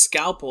out this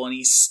scalpel and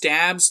he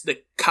stabs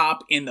the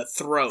cop in the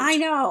throat. I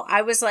know.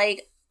 I was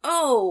like,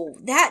 oh,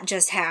 that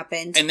just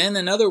happened. And then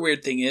another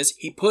weird thing is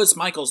he puts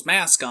Michael's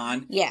mask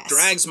on. Yes.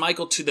 Drags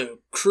Michael to the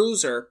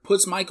cruiser.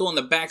 Puts Michael in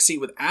the backseat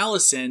with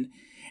Allison.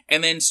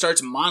 And then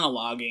starts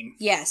monologuing.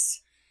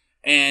 Yes.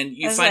 And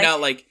you find out,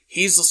 like,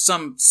 he's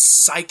some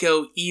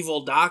psycho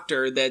evil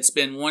doctor that's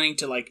been wanting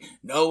to, like,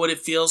 know what it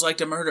feels like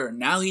to murder.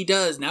 Now he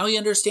does. Now he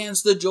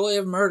understands the joy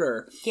of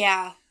murder.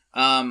 Yeah.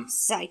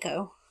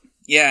 Psycho.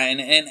 Yeah,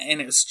 and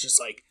it was just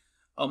like,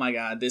 oh my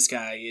god, this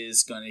guy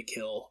is going to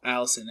kill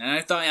Allison. And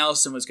I thought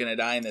Allison was going to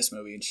die in this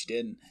movie, and she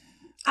didn't.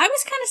 I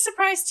was kind of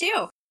surprised,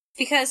 too.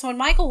 Because when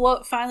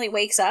Michael finally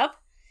wakes up,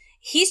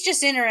 he's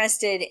just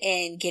interested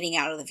in getting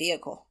out of the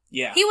vehicle.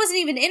 Yeah. He wasn't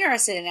even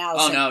interested in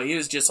Allison. Oh, no, he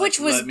was just like,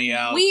 let me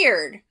out.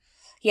 Weird.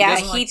 Yeah,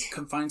 he doesn't like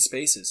confined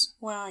spaces.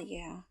 Well,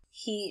 yeah.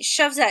 He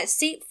shoves that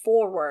seat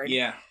forward.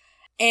 Yeah.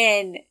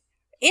 And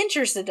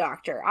injures the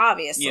doctor,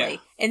 obviously. Yeah.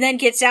 And then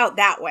gets out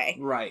that way.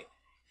 Right.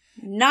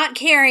 Not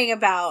caring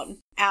about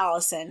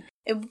Allison.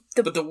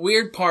 But the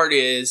weird part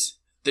is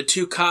the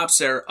two cops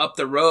that are up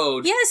the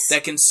road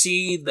that can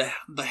see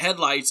the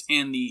headlights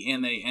and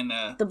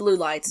the blue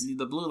lights.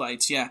 The blue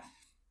lights, yeah.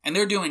 And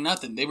they're doing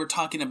nothing. They were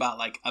talking about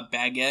like a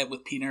baguette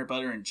with peanut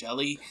butter and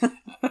jelly,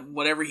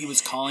 whatever he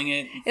was calling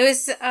it. It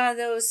was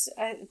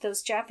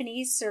those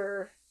Japanese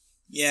or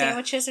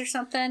sandwiches or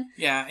something.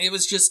 Yeah, it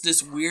was just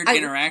this weird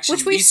interaction.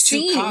 Which we've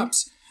seen.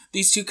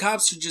 These two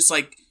cops are just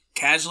like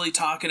casually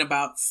talking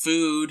about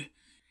food.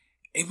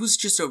 It was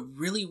just a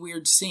really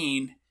weird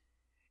scene,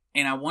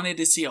 and I wanted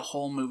to see a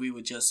whole movie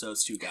with just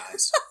those two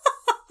guys.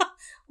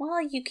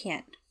 Well, you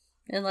can't.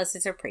 Unless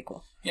it's a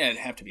prequel. Yeah,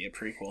 it'd have to be a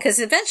prequel. Because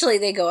eventually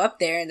they go up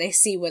there and they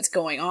see what's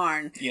going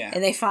on. Yeah.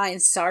 And they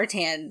find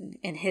Sartan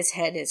and his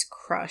head is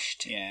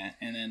crushed. Yeah,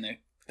 and then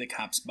the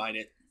cops bite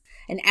it.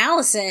 And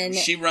Allison...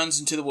 She runs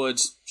into the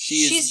woods.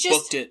 She's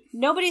booked it.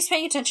 Nobody's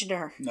paying attention to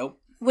her.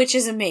 Nope. Which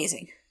is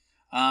amazing.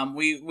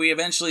 We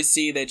eventually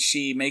see that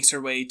she makes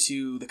her way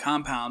to the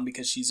compound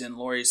because she's in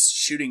Laurie's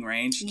shooting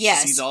range.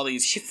 Yes. She sees all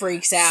these... She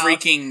freaks out.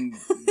 Freaking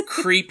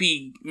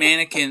creepy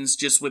mannequins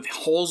just with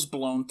holes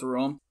blown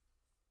through them.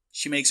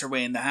 She makes her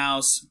way in the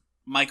house.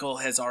 Michael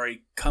has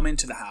already come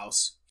into the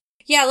house.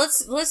 Yeah,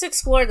 let's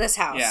explore this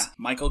house. Yeah,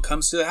 Michael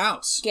comes to the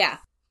house. Yeah.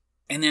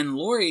 And then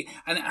Laurie...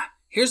 And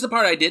here's the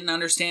part I didn't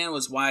understand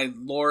was why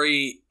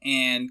Laurie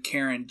and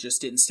Karen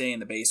just didn't stay in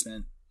the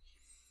basement.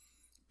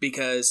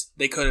 Because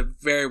they could have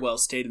very well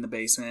stayed in the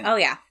basement. Oh,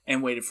 yeah.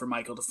 And waited for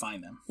Michael to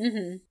find them.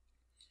 Mm-hmm.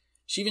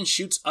 She even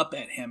shoots up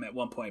at him at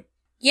one point.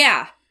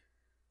 Yeah.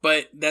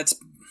 But that's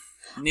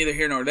neither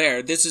here nor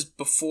there. This is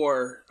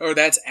before... Or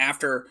that's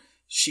after...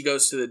 She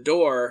goes to the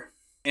door,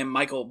 and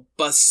Michael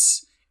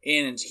busts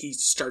in, and he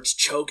starts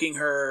choking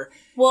her.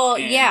 Well,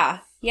 yeah,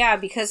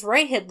 because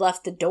Ray had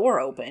left the door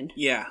open.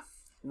 Yeah,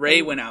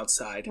 Ray went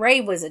outside. Ray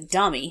was a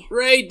dummy.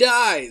 Ray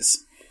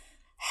dies,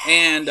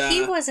 and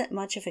he wasn't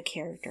much of a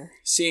character.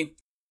 See,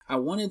 I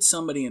wanted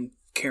somebody in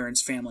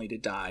Karen's family to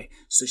die,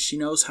 so she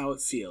knows how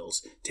it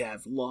feels to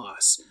have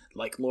loss,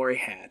 like Laurie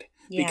had.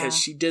 Yeah. Because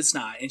she does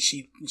not, and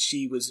she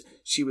was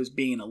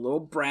being a little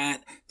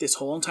brat this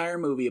whole entire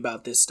movie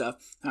about this stuff.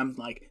 I'm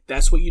like,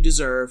 that's what you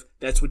deserve.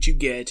 That's what you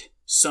get.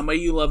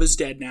 Somebody you love is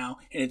dead now,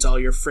 and it's all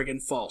your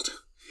friggin' fault.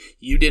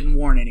 You didn't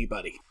warn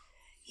anybody.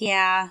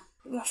 Yeah.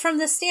 From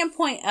the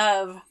standpoint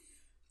of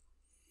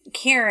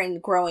Karen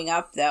growing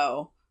up,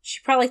 though,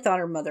 she probably thought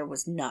her mother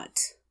was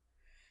nuts.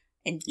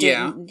 And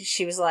didn't. Yeah.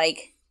 She was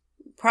like...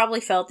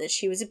 Probably felt that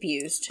she was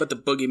abused. But the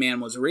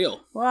boogeyman was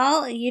real.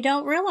 Well, you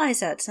don't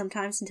realize that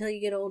sometimes until you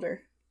get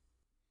older.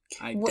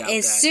 I doubt that.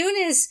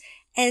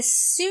 As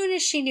soon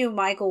as she knew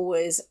Michael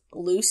was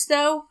loose,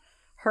 though,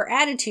 her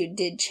attitude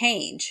did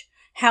change.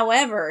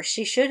 However,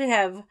 she should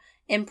have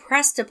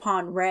impressed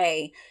upon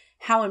Ray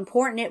how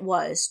important it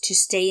was to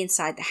stay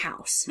inside the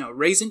house. No,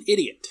 Ray's an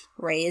idiot.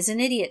 Ray is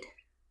an idiot.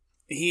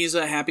 He's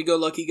a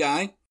happy-go-lucky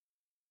guy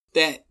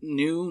that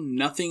knew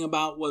nothing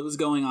about what was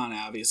going on,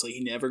 obviously.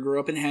 He never grew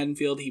up in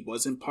Haddonfield. He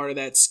wasn't part of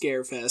that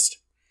scare fest.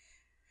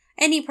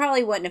 And he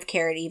probably wouldn't have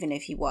cared even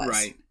if he was.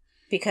 Right.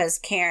 Because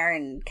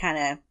Karen kind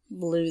of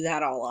blew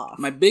that all off.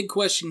 My big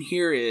question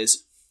here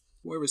is,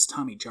 where was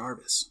Tommy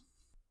Jarvis?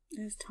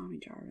 Who's Tommy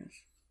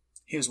Jarvis?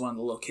 He was one of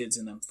the little kids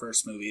in the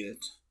first movie that,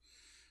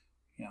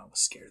 was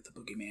scared of the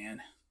boogeyman.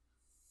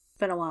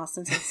 Been a while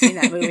since I've seen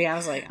that movie. I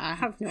was like, I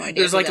have no idea.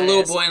 There's like a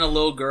little boy and a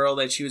little girl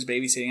that she was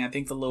babysitting. I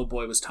think the little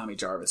boy was Tommy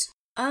Jarvis.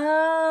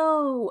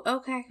 Oh,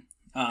 okay.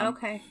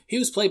 Okay. He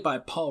was played by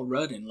Paul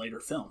Rudd in later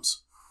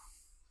films.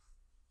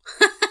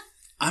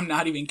 I'm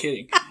not even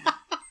kidding.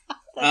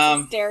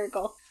 That's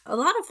hysterical. A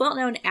lot of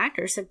well-known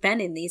actors have been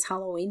in these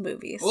Halloween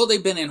movies. Well,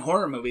 they've been in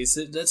horror movies.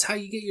 That's how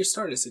you get your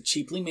start. It's a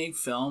cheaply made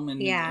film,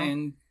 and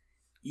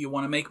you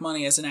want to make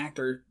money as an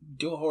actor,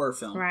 do a horror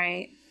film.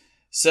 Right.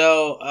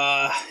 So,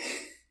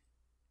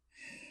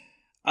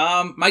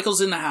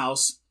 Michael's in the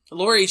house.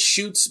 Laurie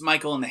shoots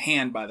Michael in the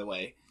hand, by the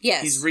way.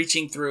 Yes. He's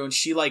reaching through, and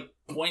she,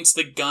 points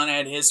the gun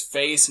at his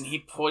face, and he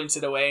points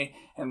it away,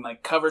 and,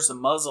 covers the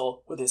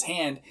muzzle with his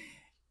hand,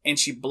 and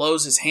she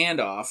blows his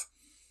hand off.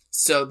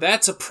 So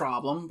that's a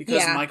problem,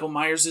 because Michael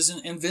Myers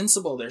isn't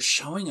invincible. They're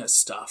showing us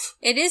stuff.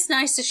 It is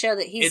nice to show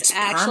that he's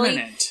actually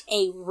permanent.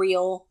 A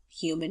real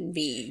human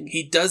being.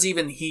 He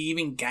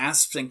even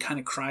gasps and kind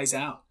of cries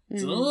out.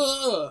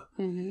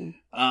 Mm-hmm.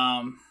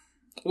 Mm-hmm.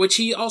 Which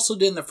he also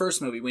did in the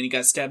first movie when he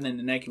got stabbed in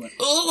the neck. He went,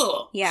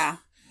 ugh! Yeah.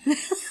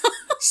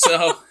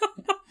 So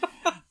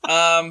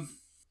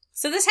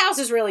this house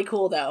is really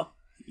cool, though.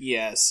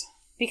 Yes.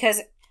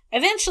 Because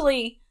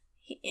eventually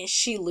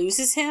she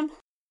loses him.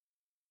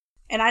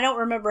 And I don't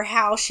remember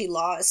how she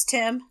lost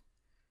him.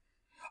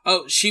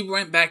 Oh, she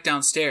went back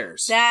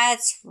downstairs.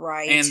 That's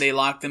right. And they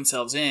locked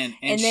themselves in.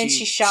 And then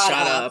she shot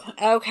up.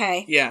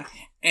 Okay. Yeah.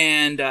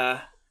 And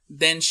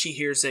then she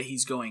hears that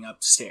he's going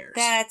upstairs.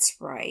 That's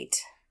right.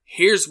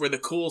 Here's where the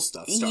cool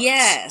stuff starts.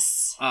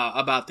 Yes.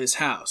 About this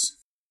house.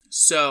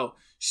 So,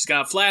 she's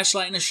got a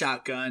flashlight and a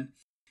shotgun,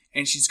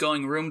 and she's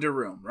going room to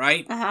room,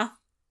 right? Uh-huh.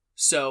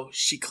 So,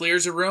 she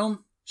clears a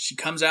room, she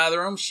comes out of the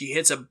room, she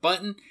hits a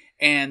button,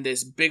 and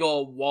this big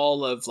old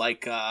wall of,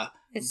 like,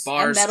 it's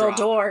bars a metal drop.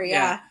 door,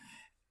 yeah.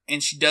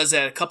 And she does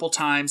that a couple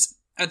times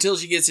until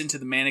she gets into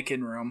the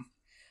mannequin room.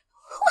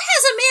 Who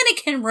has a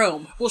mannequin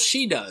room? Well,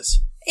 she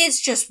does.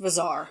 It's just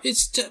bizarre.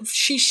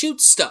 She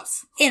shoots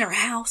stuff. In her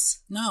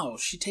house? No,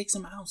 she takes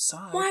them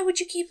outside. Why would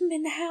you keep them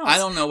in the house? I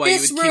don't know why you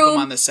would keep them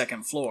on the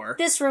second floor.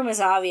 This room is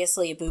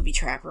obviously a booby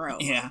trap room.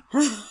 Yeah.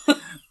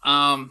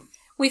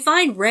 We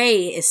find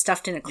Ray is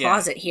stuffed in a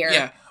closet here.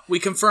 Yeah, we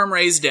confirm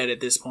Ray's dead at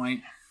this point.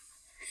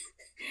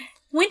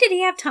 When did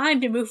he have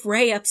time to move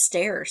Ray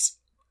upstairs?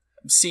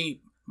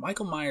 See,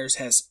 Michael Myers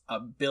has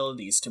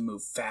abilities to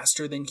move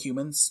faster than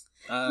humans.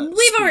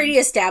 We've already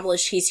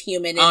established he's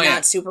human and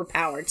not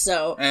superpowered,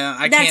 so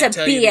that's a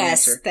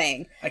BS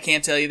thing. I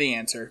can't tell you the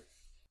answer.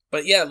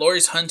 But yeah,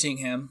 Laurie's hunting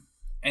him,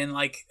 and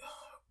like,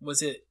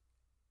 was it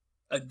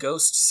a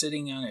ghost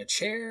sitting on a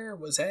chair?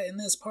 Was that in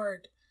this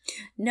part?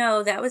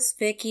 No, that was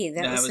Vicky.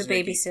 That was the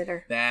Vicky.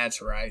 babysitter.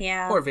 That's right.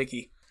 Yeah. Poor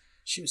Vicky.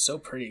 She was so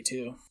pretty,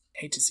 too.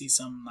 Hate to see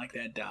something like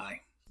that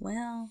die.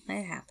 Well,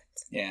 it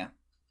happens. Yeah.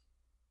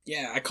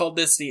 Yeah, I called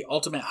this the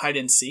ultimate hide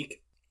and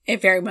seek.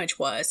 It very much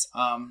was.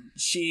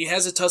 She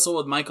has a tussle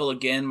with Michael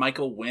again.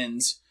 Michael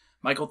wins.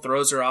 Michael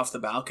throws her off the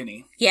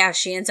balcony. Yeah,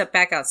 she ends up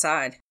back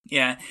outside.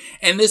 Yeah,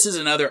 and this is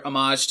another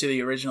homage to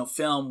the original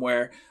film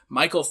where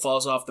Michael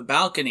falls off the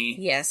balcony.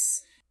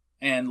 Yes.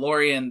 And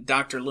Laurie and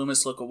Dr.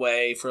 Loomis look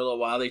away for a little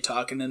while. They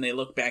talk, and then they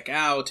look back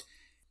out,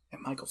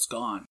 and Michael's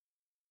gone.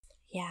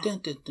 Yeah.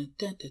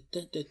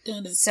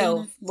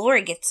 So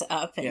Laurie gets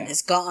up and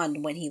is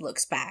gone when he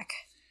looks back.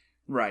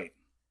 Right.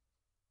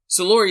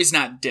 So Laurie's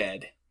not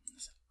dead.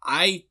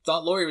 I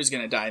thought Laurie was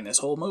going to die in this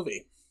whole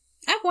movie.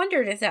 I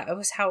wondered if that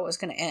was how it was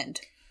going to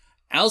end.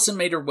 Allison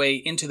made her way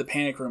into the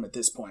panic room at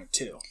this point,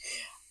 too.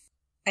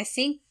 I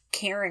think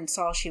Karen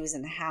saw she was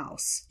in the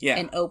house. Yeah.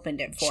 And opened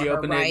it for her, She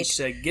opened it and she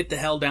said, "Get the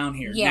hell down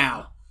here,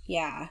 now."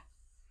 Yeah.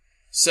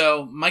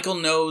 So Michael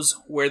knows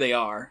where they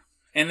are.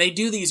 And they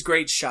do these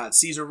great shots.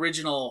 These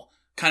original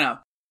kind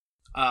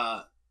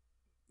of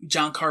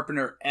John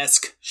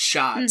Carpenter-esque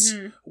shots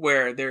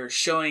where they're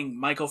showing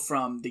Michael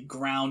from the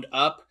ground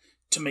up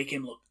to make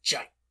him look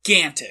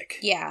gigantic.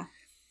 Yeah.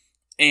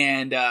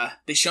 And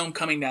they show him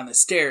coming down the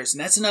stairs.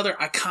 And that's another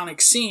iconic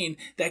scene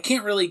that I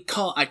can't really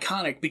call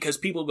iconic because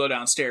people go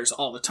downstairs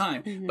all the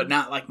time, but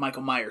not like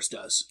Michael Myers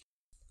does.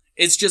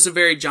 It's just a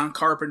very John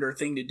Carpenter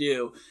thing to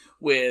do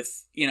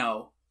with,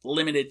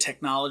 limited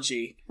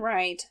technology.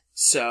 Right.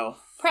 So.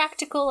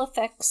 Practical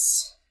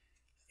effects.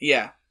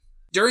 Yeah.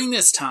 During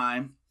this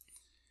time,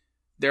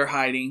 they're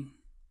hiding.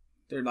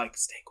 They're like,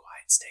 stay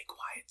quiet, stay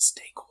quiet,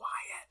 stay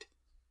quiet.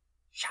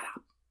 Shut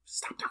up.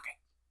 Stop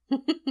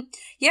talking.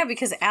 Yeah,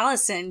 because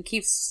Allison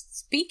keeps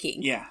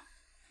speaking. Yeah.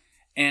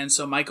 And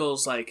so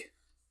Michael's like,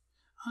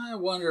 I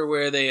wonder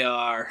where they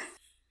are.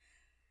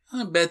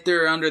 I bet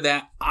they're under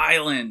that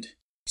island.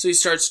 So he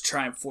starts to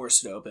try and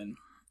force it open.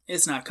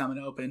 It's not coming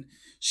open.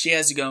 She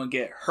has to go and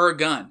get her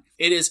gun.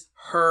 It is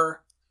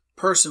her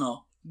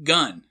personal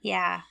gun.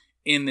 Yeah.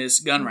 In this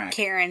gun rack.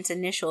 Karen's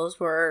initials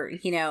were,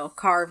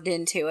 carved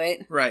into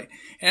it. Right.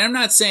 And I'm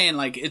not saying,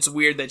 it's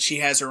weird that she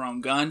has her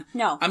own gun.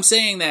 No. I'm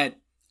saying that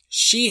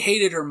she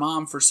hated her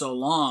mom for so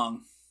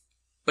long,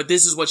 but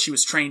this is what she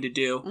was trained to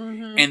do,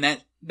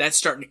 and that's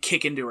starting to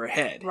kick into her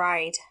head.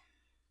 Right.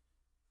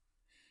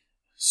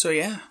 So,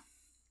 yeah.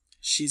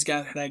 She's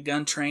got that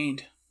gun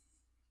trained.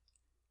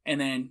 And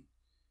then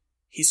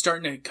he's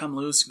starting to come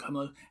loose,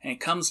 and it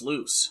comes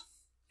loose.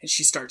 And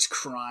she starts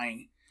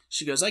crying.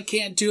 She goes, I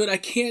can't do it. I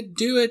can't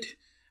do it.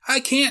 I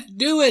can't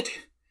do it.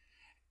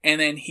 And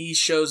then he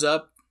shows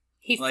up.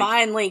 He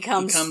finally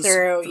comes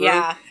through.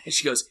 Yeah. And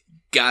she goes,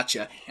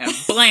 gotcha. And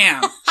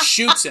blam,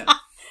 shoots him.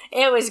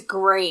 It was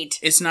great.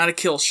 It's not a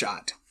kill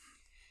shot.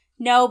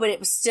 No, but it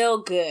was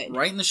still good.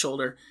 Right in the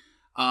shoulder.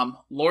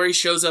 Laurie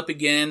shows up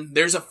again.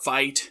 There's a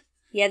fight.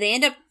 Yeah, they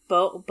end up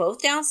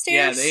both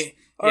downstairs.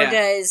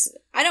 Yeah,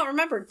 I don't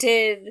remember.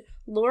 Did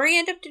Laurie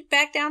end up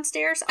back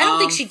downstairs? I don't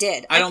think she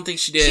did. I don't think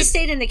she did. She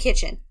stayed in the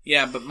kitchen.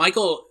 Yeah, but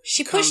Michael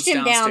She pushed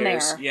him down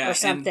there or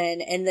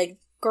something, and the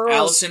girls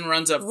Allison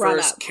runs up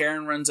first.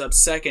 Karen runs up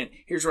second.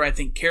 Here's where I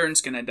think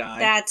Karen's going to die.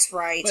 That's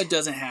right. But it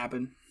doesn't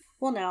happen.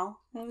 Well, no.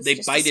 They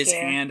bite his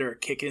hand or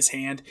kick his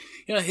hand.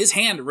 His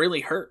hand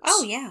really hurts.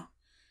 Oh, yeah.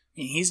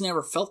 He's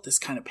never felt this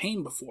kind of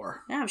pain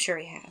before. I'm sure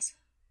he has.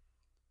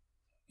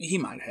 He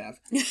might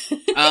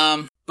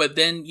have. But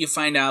then you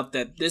find out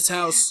that this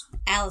house...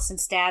 Allison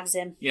stabs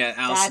him. Yeah,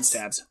 Allison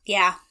stabs.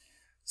 Yeah.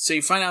 So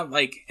you find out,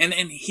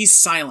 and he's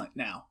silent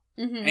now.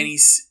 Mm-hmm.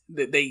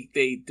 And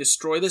they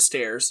destroy the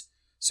stairs,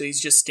 so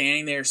he's just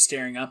standing there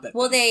staring up at them.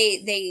 Well,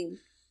 they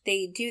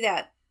they do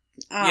that.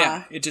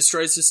 Yeah, it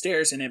destroys the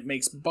stairs and it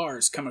makes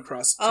bars come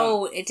across the top.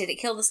 Oh, did it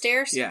kill the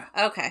stairs? Yeah.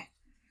 Okay.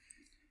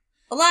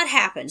 A lot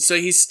happened. So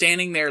he's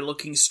standing there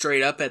looking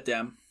straight up at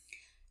them.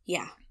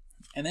 Yeah.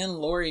 And then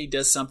Laurie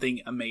does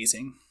something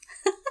amazing.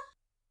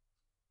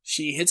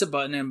 She hits a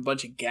button and a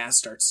bunch of gas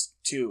starts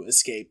to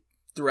escape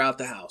throughout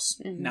the house.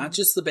 Mm-hmm. Not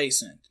just the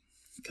basement.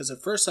 Because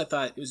at first I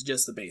thought it was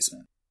just the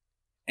basement.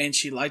 And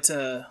she lights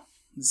a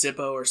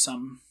Zippo or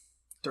something,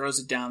 throws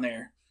it down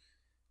there.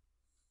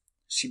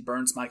 She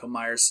burns Michael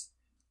Myers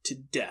to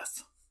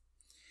death.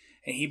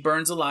 And he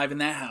burns alive in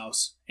that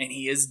house, and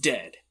he is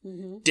dead.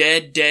 Mm-hmm.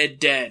 Dead, dead,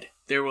 dead.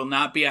 There will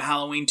not be a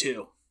Halloween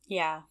 2.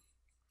 Yeah.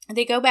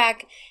 They go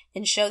back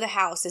and show the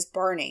house is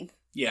burning.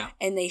 Yeah.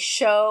 And they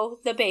show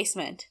the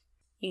basement.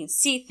 You can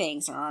see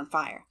things are on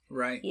fire.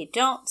 Right. You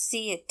don't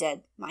see a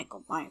dead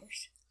Michael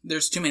Myers.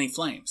 There's too many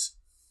flames.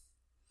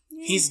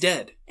 Yeah. He's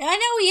dead. I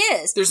know he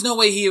is. There's no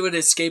way he would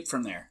escape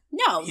from there.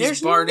 No,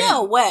 there's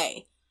no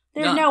way.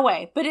 There's no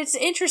way. But it's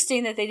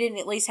interesting that they didn't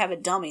at least have a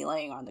dummy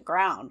laying on the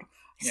ground.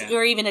 Yeah.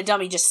 Or even a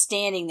dummy just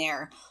standing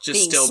there just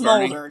being still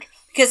smoldered. Burning.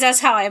 Because that's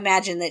how I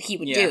imagine that he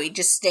would do. He'd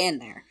just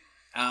stand there.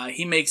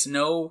 He makes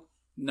no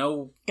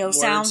words.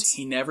 Sounds.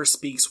 He never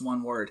speaks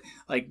one word.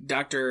 Like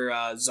Dr.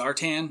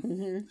 Zartan.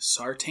 Mm-hmm.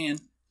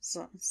 Sartan?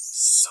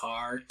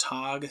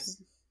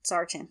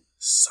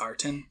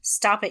 Sartan.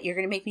 Stop it. You're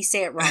going to make me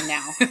say it wrong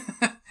now.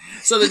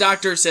 So the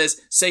doctor says,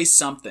 say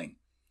something.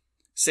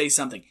 Say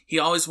something. He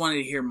always wanted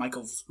to hear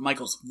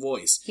Michael's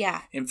voice.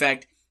 Yeah. In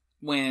fact,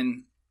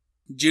 when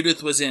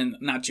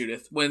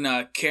when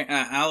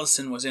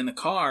Allison was in the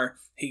car,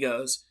 he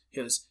goes,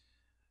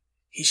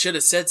 he should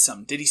have said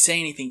something. Did he say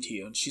anything to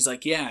you? And she's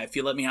like, yeah, if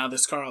you let me out of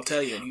this car, I'll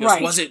tell you. And he goes,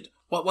 right.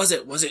 What was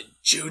it? Was it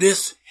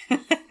Judith?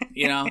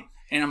 And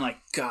I'm like,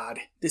 God,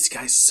 this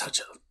guy's such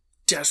a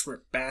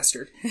desperate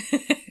bastard.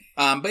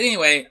 But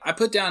anyway, I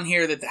put down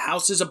here that the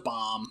house is a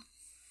bomb.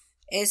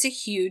 It's a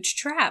huge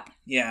trap.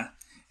 Yeah.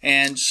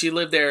 And she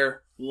lived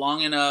there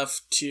long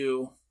enough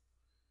to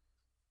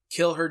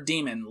kill her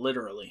demon,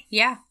 literally.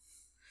 Yeah.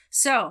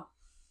 So,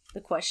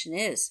 the question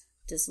is,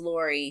 does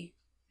Laurie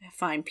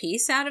find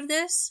peace out of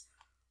this?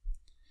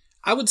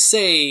 I would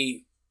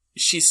say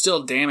she's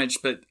still damaged,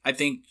 but I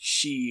think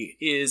she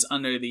is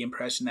under the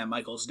impression that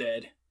Michael's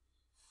dead.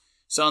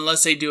 So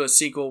unless they do a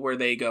sequel where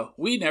they go,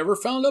 we never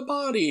found a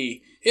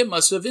body. It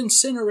must have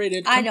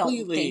incinerated completely. I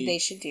don't think they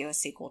should do a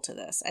sequel to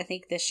this. I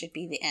think this should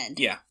be the end.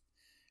 Yeah.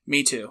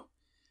 Me too.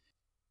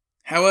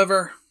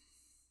 However,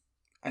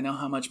 I know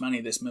how much money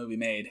this movie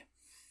made.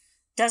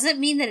 Doesn't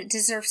mean that it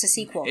deserves a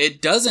sequel.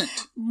 It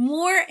doesn't.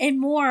 More and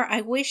more,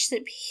 I wish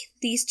that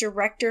these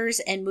directors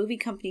and movie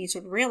companies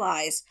would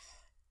realize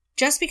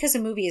just because a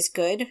movie is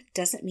good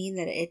doesn't mean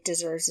that it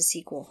deserves a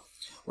sequel.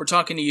 We're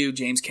talking to you,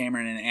 James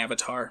Cameron, and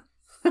Avatar.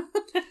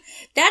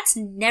 That's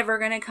never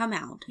going to come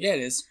out. Yeah,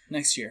 it is.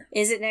 Next year.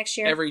 Is it next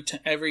year?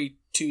 Every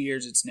 2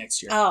 years, it's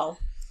next year. Oh.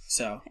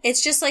 So.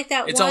 It's just like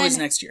that It's always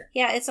next year.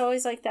 Yeah, it's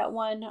always like that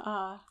one.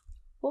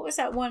 What was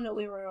that one that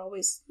we were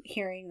always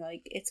hearing?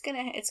 Like, it's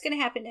gonna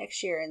happen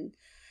next year. And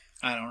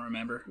I don't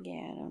remember.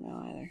 Yeah, I don't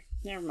know either.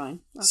 Never mind.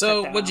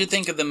 So, what'd you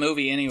think of the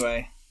movie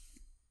anyway?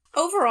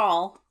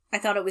 Overall, I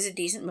thought it was a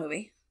decent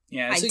movie.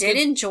 Yeah, I did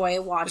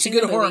enjoy watching it. It's a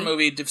good horror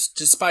movie,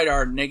 despite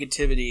our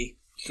negativity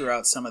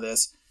throughout some of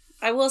this.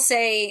 I will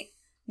say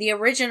the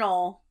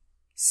original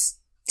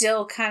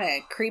still kind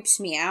of creeps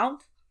me out.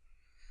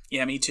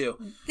 Yeah, me too.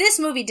 This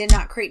movie did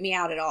not creep me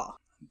out at all.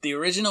 The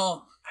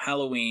original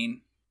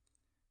Halloween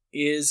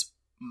is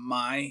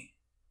my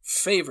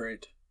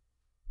favorite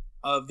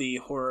of the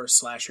horror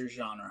slasher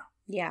genre.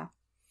 Yeah.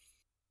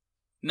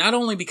 Not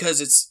only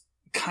because it's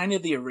kind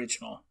of the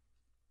original,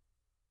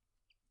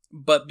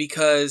 but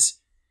because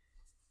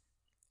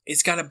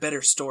it's got a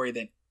better story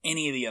than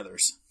any of the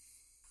others.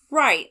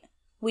 Right.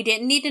 We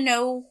didn't need to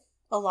know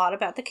a lot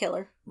about the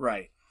killer.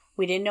 Right.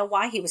 We didn't know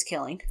why he was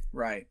killing.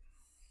 Right.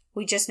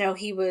 We just know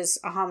he was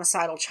a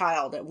homicidal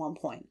child at one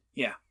point.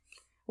 Yeah.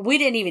 We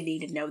didn't even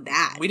need to know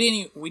that. We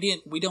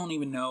don't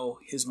even know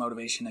his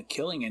motivation of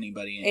killing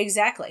anybody.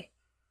 Exactly.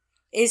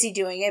 Is he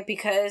doing it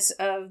because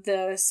of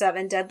the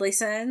 7 deadly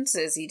sins?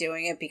 Is he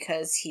doing it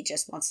because he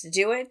just wants to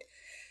do it?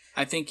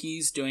 I think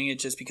he's doing it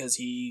just because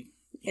he's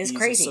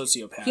crazy. A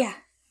sociopath. Yeah.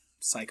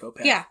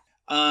 Psychopath. Yeah.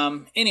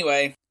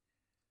 Anyway,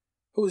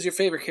 who was your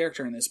favorite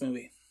character in this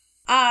movie?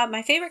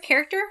 My favorite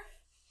character?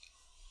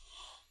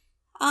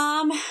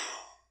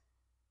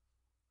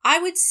 I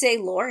would say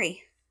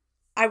Laurie.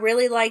 I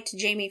really liked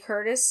Jamie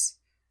Curtis.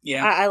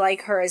 Yeah. I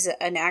like her as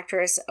an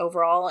actress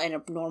overall and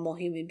a normal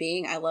human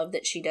being. I love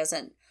that she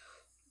doesn't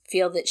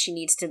feel that she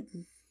needs to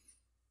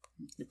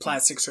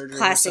plastic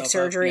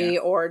surgery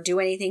or do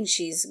anything.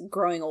 She's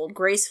growing old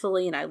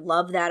gracefully, and I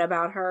love that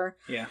about her.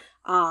 Yeah.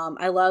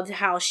 I loved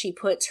how she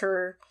puts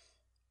her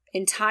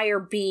entire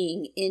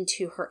being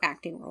into her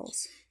acting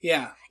roles.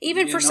 Yeah.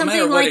 Even for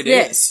something like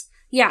this.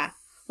 Yeah.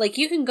 Like,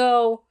 you can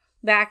go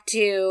back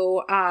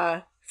to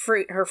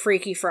her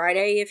Freaky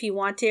Friday if you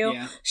want to.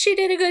 Yeah. She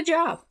did a good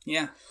job.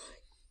 Yeah.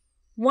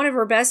 One of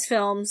her best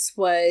films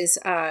was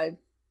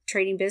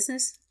Trading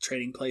Business?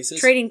 Trading Places.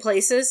 Trading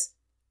Places.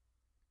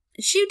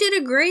 She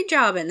did a great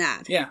job in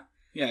that. Yeah.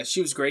 Yeah,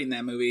 she was great in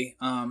that movie.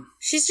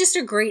 She's just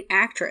a great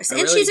actress.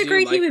 And really she's a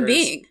great human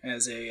being.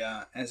 As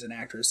an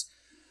actress.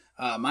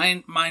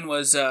 Mine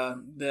was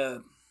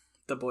the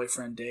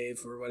boyfriend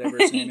Dave, or whatever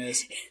his name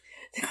is.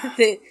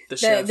 The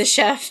chef. The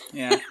chef.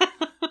 Yeah.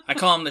 I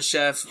call him the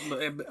chef,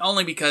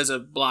 only because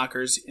of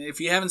Blockers.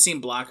 If you haven't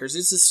seen Blockers,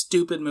 it's a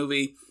stupid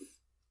movie.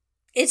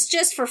 It's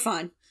just for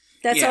fun.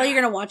 That's all you're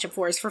going to watch it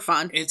for, is for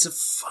fun. It's a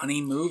funny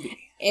movie.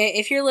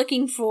 If you're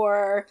looking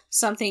for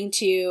something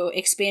to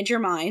expand your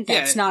mind,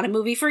 that's not a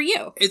movie for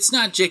you. It's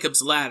not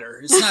Jacob's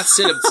Ladder.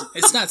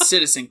 It's not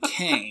Citizen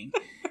Kane.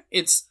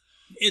 It's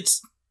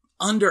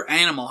under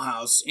Animal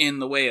House in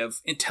the way of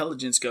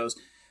intelligence goes.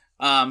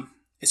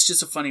 It's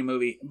just a funny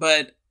movie.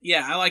 But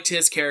yeah, I liked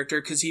his character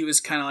because he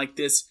was kind of like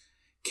this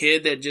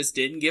kid that just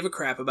didn't give a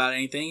crap about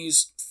anything. He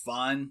was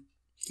fun,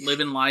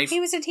 living life. He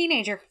was a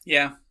teenager.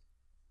 Yeah.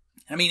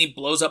 I mean, he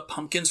blows up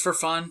pumpkins for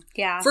fun.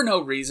 Yeah. For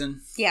no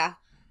reason. Yeah.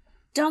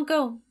 Don't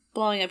go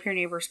blowing up your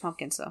neighbor's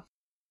pumpkins, though.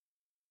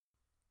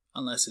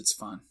 Unless it's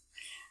fun.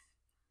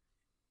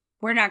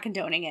 We're not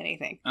condoning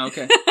anything.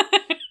 Okay.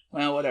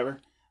 Well,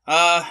 whatever.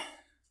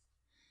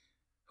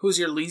 Who's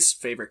your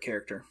least favorite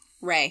character?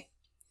 Ray.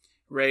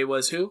 Ray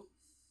was who?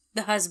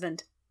 The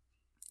husband.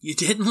 You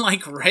didn't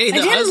like Ray, the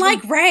husband? I didn't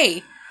like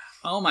Ray.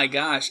 Oh my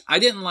gosh. I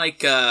didn't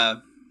like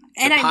the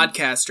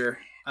podcaster.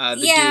 The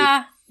dude.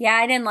 Yeah,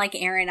 I didn't like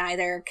Aaron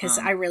either, because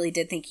I really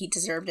did think he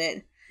deserved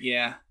it.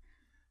 Yeah.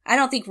 I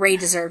don't think Ray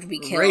deserved to be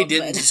killed. Ray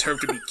didn't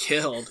deserve to be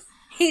killed.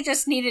 He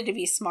just needed to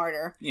be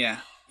smarter. Yeah.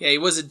 Yeah, he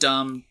was a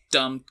dumb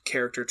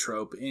character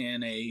trope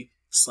in a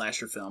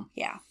slasher film.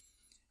 Yeah.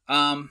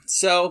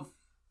 So,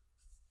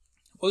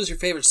 what was your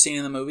favorite scene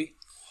in the movie?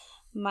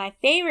 My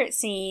favorite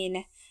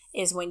scene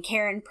is when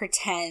Karen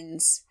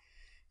pretends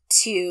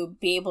to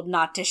be able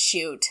not to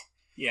shoot.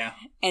 Yeah.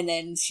 And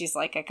then she's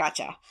like, I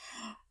gotcha.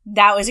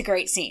 That was a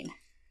great scene.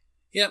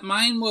 Yeah,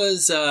 mine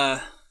was,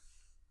 I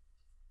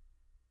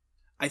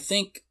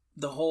think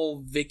the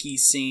whole Vicky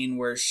scene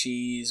where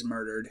she's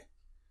murdered.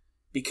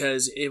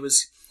 Because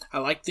I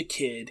like the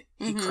kid.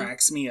 He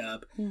cracks me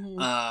up.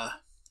 Mm-hmm.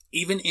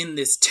 Even in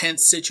this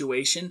tense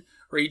situation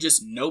where he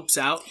just nopes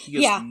out. He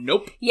goes,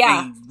 nope.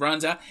 Yeah. And he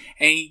runs out.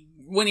 And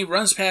when he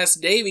runs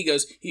past Dave, he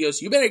goes,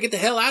 you better get the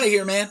hell out of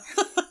here, man.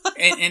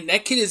 and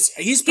that kid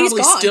he's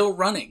probably still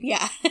running.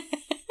 Yeah.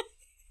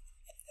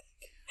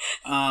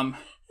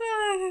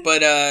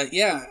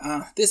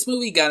 This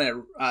movie got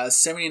a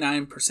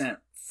 79%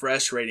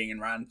 fresh rating in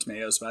Rotten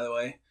Tomatoes, by the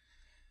way.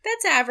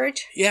 That's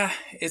average. Yeah,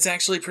 it's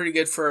actually pretty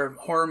good for a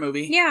horror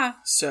movie. Yeah.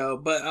 So,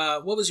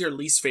 but what was your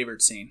least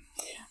favorite scene?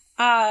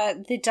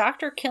 The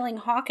doctor killing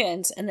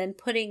Hawkins and then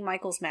putting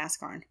Michael's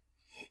mask on.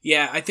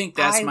 Yeah, I think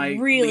that's my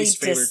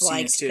least favorite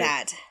scene too.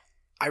 That.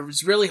 I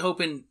was really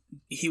hoping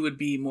he would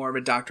be more of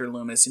a Dr.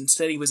 Loomis.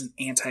 Instead, he was an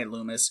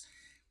anti-Loomis.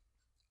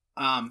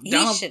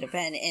 He should have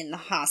been in the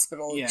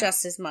hospital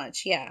just as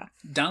much, yeah.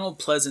 Donald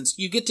Pleasance,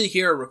 you get to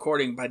hear a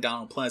recording by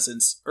Donald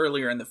Pleasance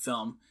earlier in the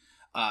film,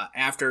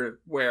 after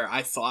where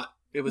I thought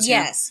it was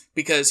him.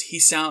 Because he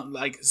sounds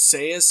like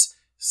Sarton.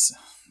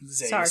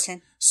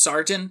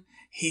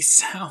 He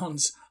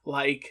sounds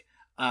like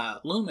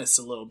Loomis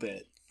a little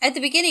bit. At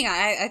the beginning,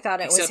 I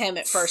thought it was him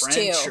at first,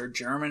 too. French or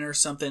German or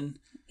something.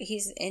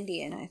 He's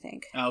Indian, I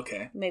think.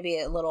 Okay. Maybe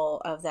a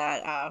little of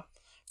that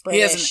British.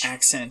 He has an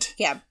accent.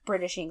 Yeah,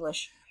 British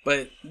English.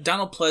 But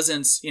Donald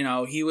Pleasance,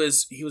 he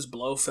was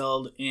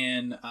Blofeld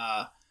in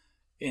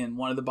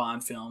one of the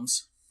Bond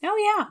films.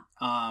 Oh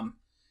yeah.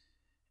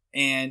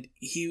 And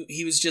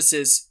he was just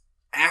this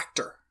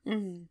actor.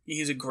 Mm-hmm.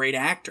 He was a great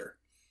actor.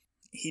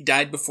 He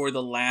died before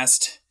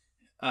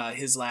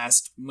his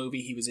last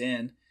movie he was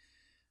in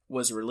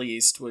was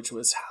released, which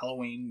was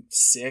Halloween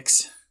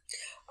 6.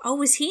 Oh,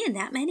 was he in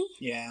that many?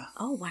 Yeah.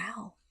 Oh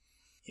wow.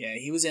 Yeah,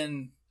 he was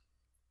in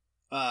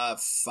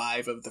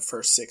 5 of the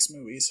first 6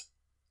 movies.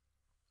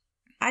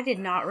 I did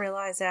not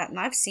realize that, and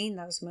I've seen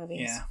those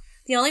movies. Yeah.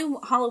 The only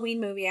Halloween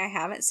movie I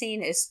haven't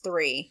seen is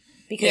 3,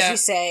 because you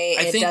say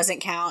it doesn't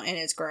count and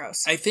it's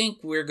gross. I think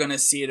we're going to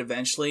see it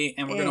eventually,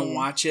 and we're going to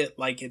watch it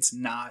like it's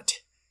not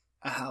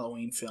a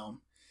Halloween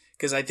film.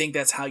 Because I think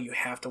that's how you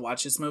have to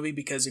watch this movie,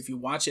 because if you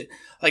watch it...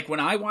 Like, when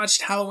I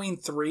watched Halloween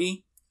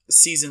 3,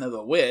 Season of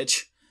the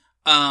Witch...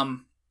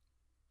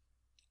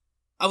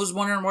 I was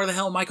wondering where the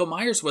hell Michael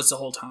Myers was the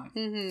whole time.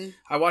 Mm-hmm.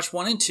 I watched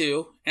 1 and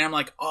 2, and I'm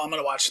like, I'm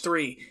going to watch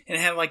 3. And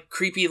it had like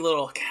creepy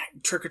little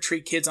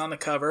trick-or-treat kids on the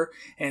cover,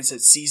 and it said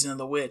Season of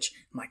the Witch.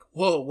 I'm like,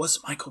 whoa,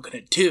 what's Michael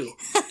going to do?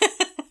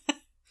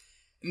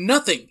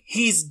 Nothing.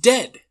 He's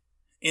dead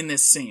in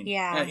this scene.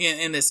 Yeah.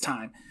 In this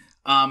time.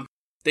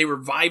 They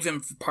revive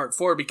him for part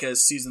 4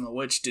 because Season of the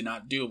Witch did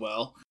not do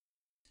well.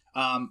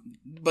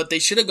 But they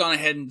should have gone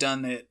ahead and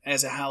done it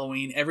as a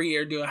Halloween. Every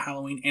year do a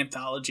Halloween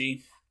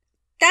anthology.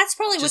 That's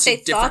probably what they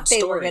thought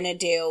they were going to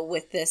do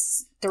with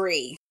this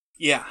 3.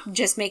 Yeah.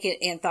 Just make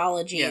it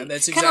anthology. Yeah,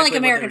 that's exactly kind of like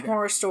American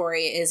Horror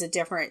Story is a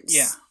different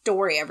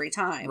story every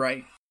time.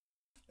 Right.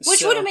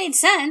 Which would have made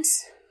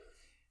sense.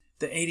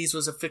 The 80s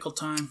was a fickle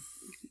time.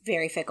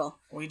 very fickle.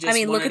 We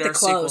just look at the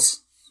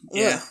clothes.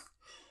 Sequels.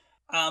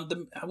 Yeah.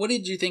 What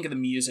did you think of the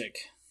music?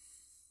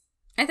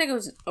 I think it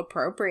was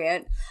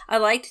appropriate. I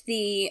liked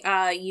the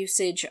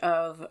usage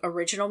of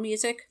original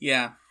music.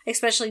 Yeah.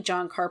 Especially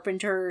John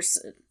Carpenter's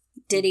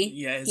ditty.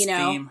 Yeah, his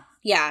theme.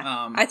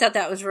 Yeah. I thought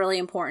that was really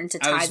important to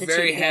tie the two together. I was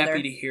very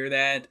happy to hear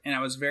that, and I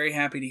was very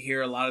happy to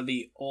hear a lot of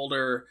the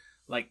older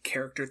like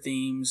character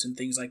themes and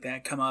things like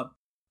that come up.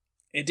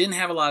 It didn't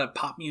have a lot of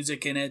pop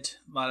music in it,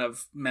 a lot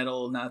of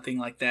metal, nothing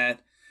like that.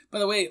 By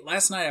the way,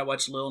 last night I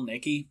watched Lil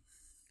Nicky.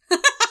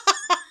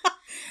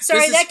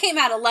 Sorry, that came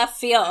out of left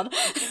field.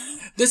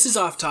 This is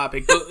off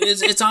topic, but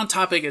it's on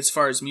topic as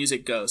far as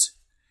music goes.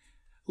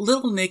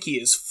 Lil Nicky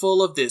is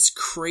full of this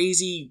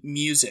crazy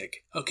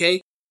music,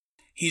 okay?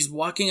 He's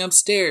walking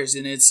upstairs,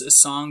 and it's a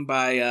song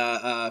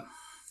by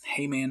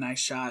Hey Man, Nice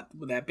Shot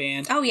with that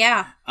band. Oh,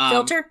 yeah.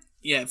 Filter?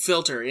 Yeah,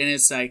 Filter. And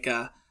it's like,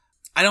 I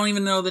don't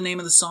even know the name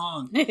of the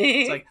song.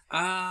 It's like,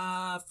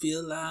 I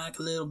feel like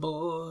a little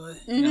boy.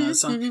 You know, the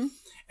song. Mm-hmm.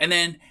 And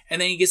then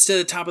he gets to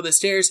the top of the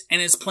stairs,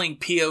 and it's playing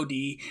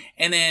POD.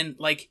 And then,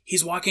 like,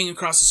 he's walking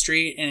across the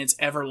street, and it's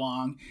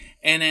Everlong.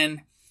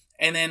 And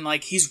then,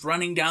 like, he's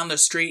running down the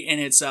street, and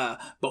it's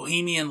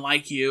Bohemian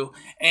Like You.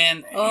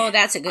 And oh,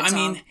 that's a good song.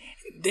 I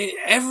mean,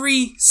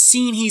 every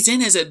scene he's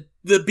in is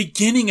the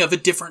beginning of a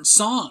different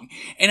song.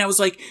 And I was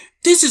like,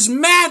 this is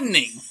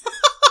maddening.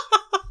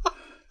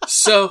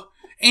 So,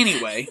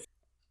 anyway.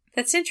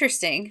 That's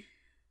interesting.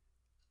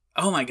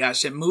 Oh my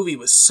gosh, that movie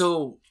was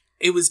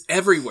it was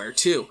everywhere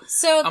too.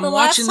 So I'm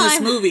watching this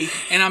movie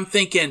and I'm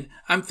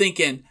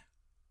thinking,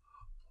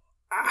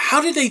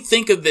 how did they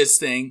think of this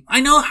thing?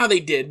 I know how they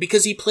did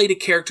because he played a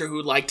character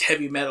who liked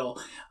heavy metal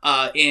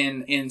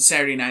in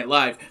Saturday Night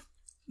Live.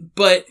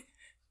 But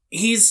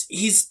he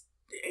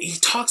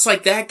talks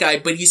like that guy,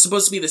 but he's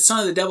supposed to be the son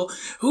of the devil,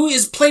 who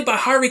is played by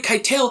Harvey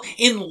Keitel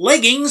in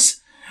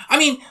leggings. I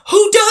mean,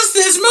 who does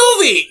this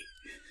movie?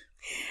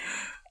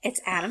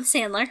 It's Adam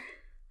Sandler.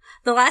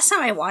 The last time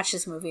I watched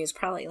this movie was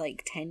probably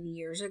like 10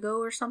 years ago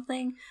or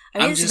something. I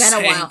mean, it's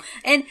been a while.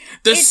 And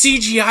the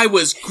CGI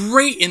was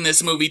great in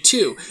this movie,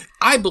 too.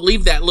 I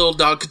believe that little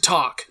dog could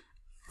talk.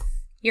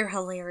 You're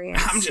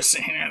hilarious. I'm just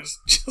saying, it was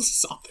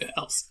just something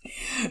else.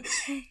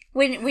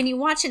 When you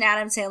watch an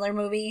Adam Sandler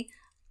movie,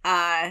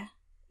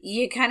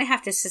 you kind of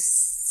have to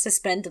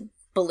suspend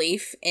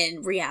belief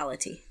in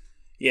reality.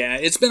 Yeah,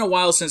 it's been a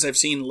while since I've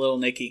seen Lil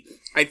Nicky.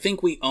 I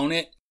think we own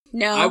it.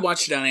 No. I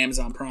watched it on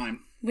Amazon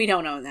Prime. We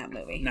don't own that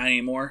movie. Not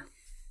anymore?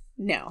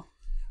 No.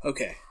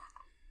 Okay.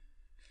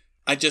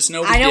 I just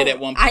know we did at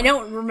one point. I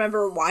don't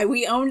remember why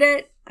we owned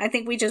it. I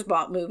think we just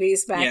bought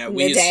movies back in the day. Yeah,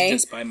 we used to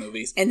just buy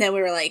movies. And then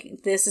we were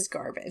like, this is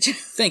garbage.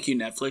 Thank you,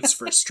 Netflix,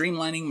 for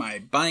streamlining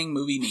my buying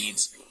movie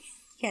needs.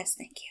 Yes,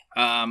 thank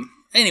you.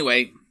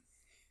 Anyway,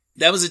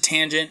 that was a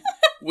tangent.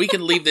 We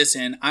can leave this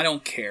in. I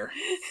don't care.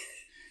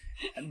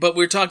 But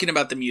we're talking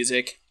about the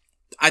music.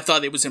 I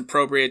thought it was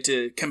appropriate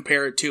to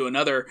compare it to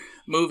another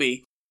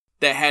movie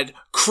that had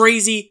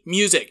crazy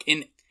music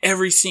in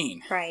every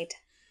scene. Right.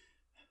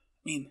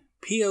 I mean,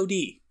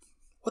 POD.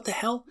 What the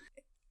hell?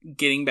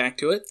 Getting back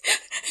to it.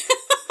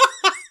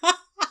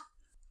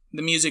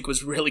 The music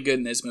was really good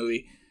in this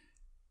movie.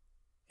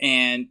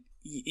 And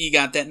you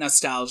got that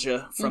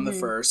nostalgia from the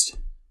first.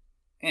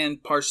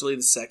 And partially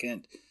the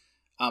second.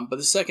 But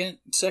the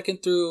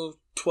second through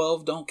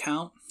 12 don't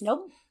count.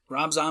 Nope.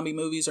 Rob Zombie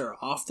movies are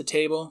off the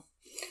table.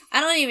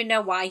 I don't even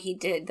know why he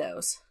did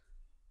those.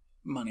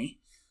 Money.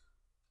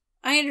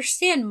 I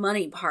understand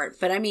money part,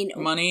 but I mean...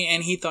 Money,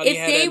 and he thought he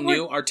had a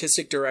new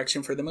artistic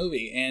direction for the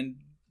movie, and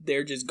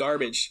they're just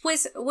garbage.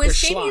 Was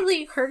Jamie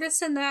Lee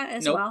Curtis in that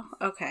as well?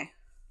 Okay.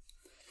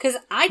 Because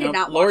I did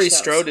not watch Laurie those.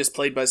 Strode is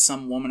played by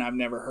some woman I've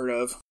never heard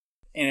of.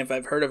 And if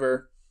I've heard of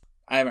her,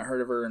 I haven't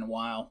heard of her in a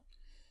while.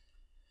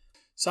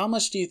 So how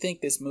much do you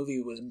think this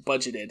movie was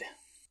budgeted?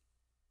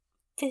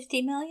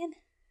 $50 million?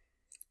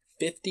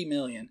 $50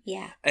 million?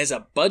 Yeah. As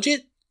a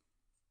budget?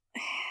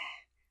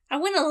 I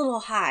went a little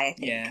high, I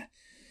think. Yeah.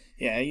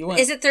 Yeah, you went.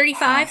 Is it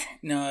 35?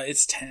 No,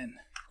 it's 10.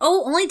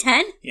 Oh, only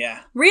 10? Yeah.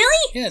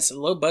 Really? Yeah, it's a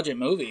low budget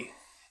movie.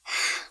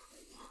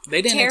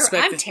 They didn't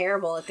expect. I'm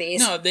terrible at these.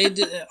 No, they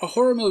did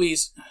horror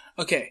movies.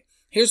 Okay,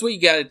 here's what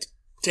you got to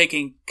take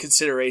in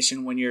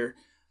consideration when you're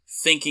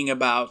thinking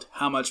about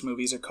how much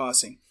movies are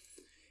costing.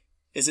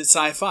 Is it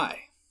sci-fi?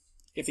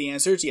 If the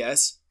answer is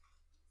yes,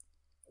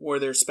 were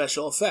there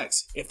special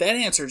effects? If that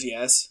answer is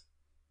yes,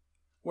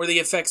 were the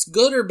effects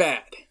good or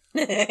bad?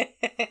 And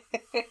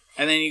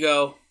then you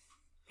go,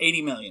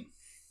 80 million.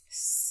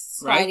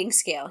 Sliding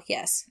scale,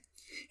 yes.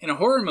 In a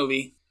horror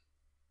movie,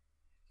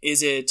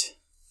 is it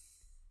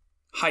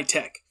high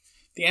tech?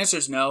 The answer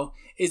is no.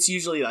 It's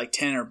usually like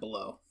 10 or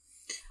below.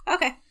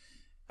 Okay.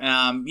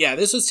 Yeah,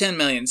 this was 10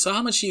 million. So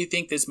how much do you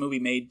think this movie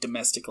made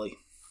domestically?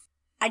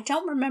 I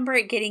don't remember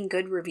it getting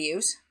good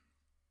reviews.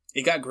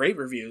 It got great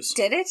reviews.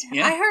 Did it?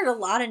 Yeah. I heard a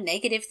lot of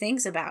negative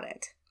things about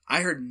it.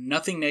 I heard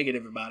nothing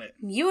negative about it.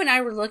 You and I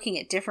were looking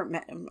at different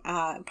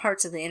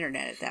parts of the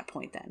internet at that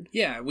point then.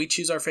 Yeah, we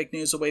choose our fake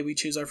news the way we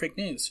choose our fake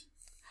news.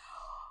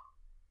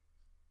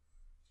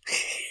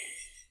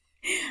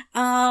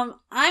 I'm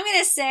going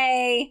to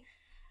say...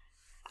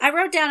 I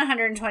wrote down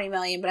 120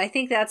 million, but I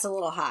think that's a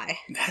little high.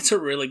 That's a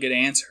really good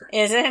answer.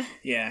 Is it?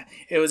 Yeah.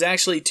 It was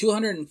actually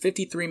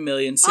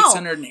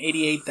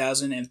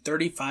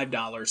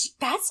 $253,688,035.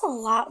 That's a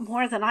lot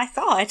more than I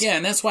thought. Yeah,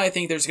 and that's why I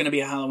think there's going to be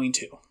a Halloween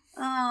 2.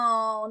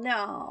 Oh,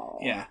 no.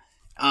 Yeah.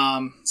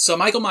 So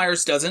Michael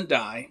Myers doesn't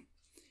die.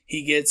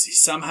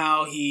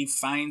 Somehow he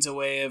finds a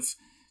way of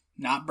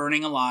not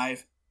burning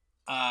alive.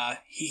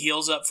 He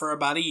heals up for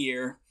about a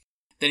year.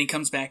 Then he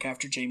comes back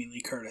after Jamie Lee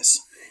Curtis.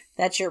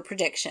 That's your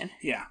prediction.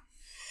 Yeah.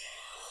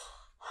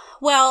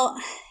 Well,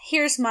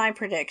 here's my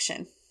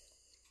prediction.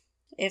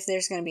 If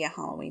there's going to be a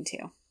Halloween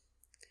 2.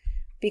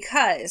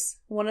 Because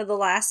one of the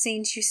last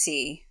scenes you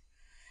see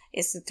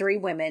is the 3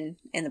 women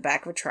in the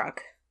back of a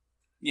truck.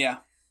 Yeah.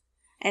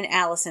 And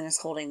Allison is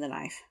holding the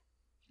knife.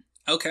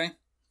 Okay.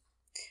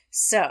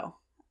 So,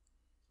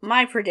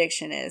 my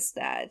prediction is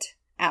that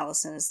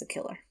Allison is the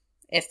killer.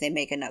 If they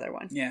make another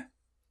one. Yeah.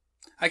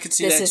 I could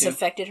see that too. This has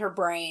affected her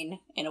brain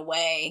in a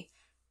way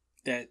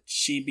that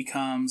she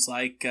becomes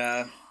like...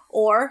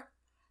 or,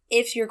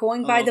 if you're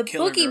going by the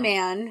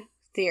boogeyman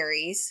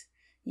theories,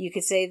 you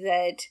could say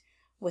that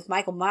with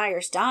Michael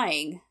Myers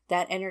dying,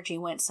 that energy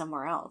went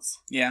somewhere else.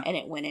 Yeah. And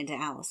it went into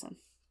Allison.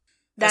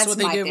 That's what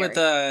they did with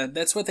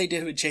that's what they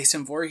did with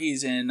Jason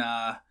Voorhees in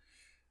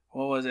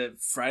what was it?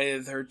 Friday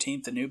the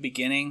 13th, The New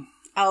Beginning.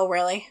 Oh,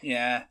 really?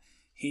 Yeah.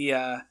 He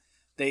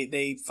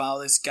they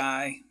follow this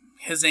guy.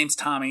 His name's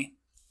Tommy.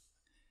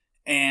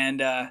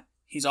 And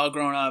he's all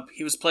grown up.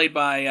 He was played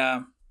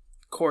by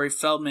Corey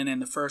Feldman in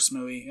the first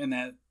movie, in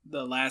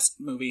the last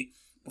movie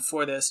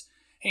before this.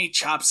 And he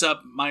chops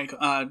up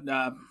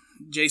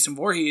Jason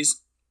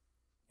Voorhees,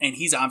 and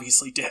he's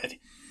obviously dead.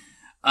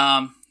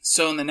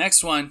 So in the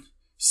next one,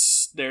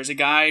 there's a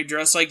guy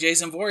dressed like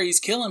Jason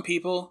Voorhees killing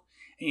people,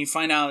 and you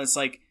find out it's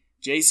like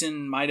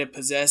Jason might have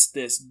possessed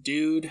this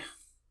dude.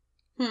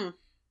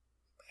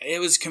 It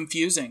was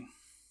confusing.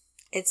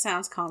 It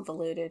sounds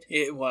convoluted.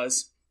 It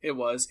was. It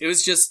was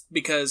just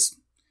because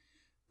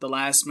the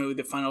last movie,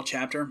 the final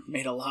chapter,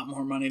 made a lot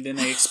more money than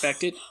they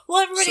expected.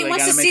 Well, everybody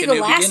wants to see the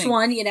last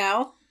one, you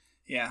know?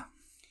 Yeah.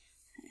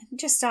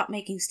 Just stop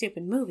making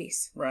stupid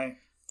movies. Right.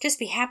 Just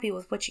be happy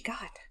with what you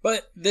got.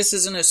 But this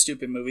isn't a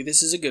stupid movie.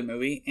 This is a good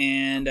movie,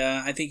 and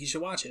I think you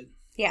should watch it.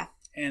 Yeah.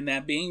 And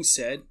that being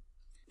said,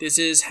 this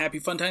is Happy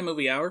Fun Time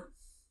Movie Hour.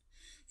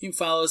 You can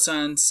follow us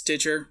on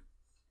Stitcher,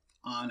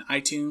 on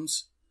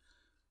iTunes,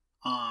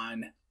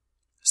 on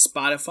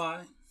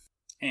Spotify,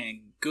 and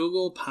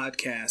Google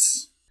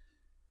Podcasts.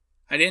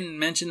 I didn't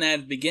mention that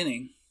at the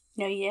beginning.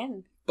 No, you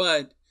didn't.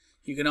 But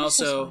you can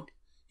also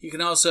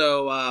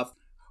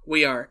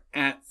we are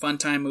at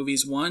Funtime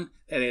Movies 1.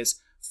 That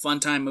is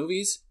Funtime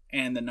Movies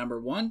and the number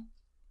 1.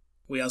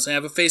 We also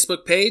have a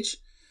Facebook page.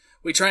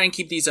 We try and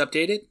keep these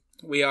updated.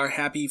 We are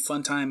Happy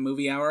Funtime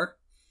Movie Hour.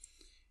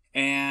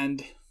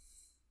 And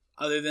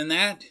other than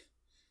that,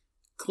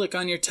 click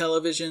on your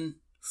television,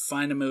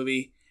 find a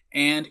movie,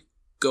 and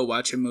go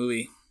watch a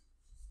movie.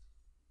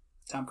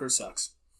 Tom Cruise sucks.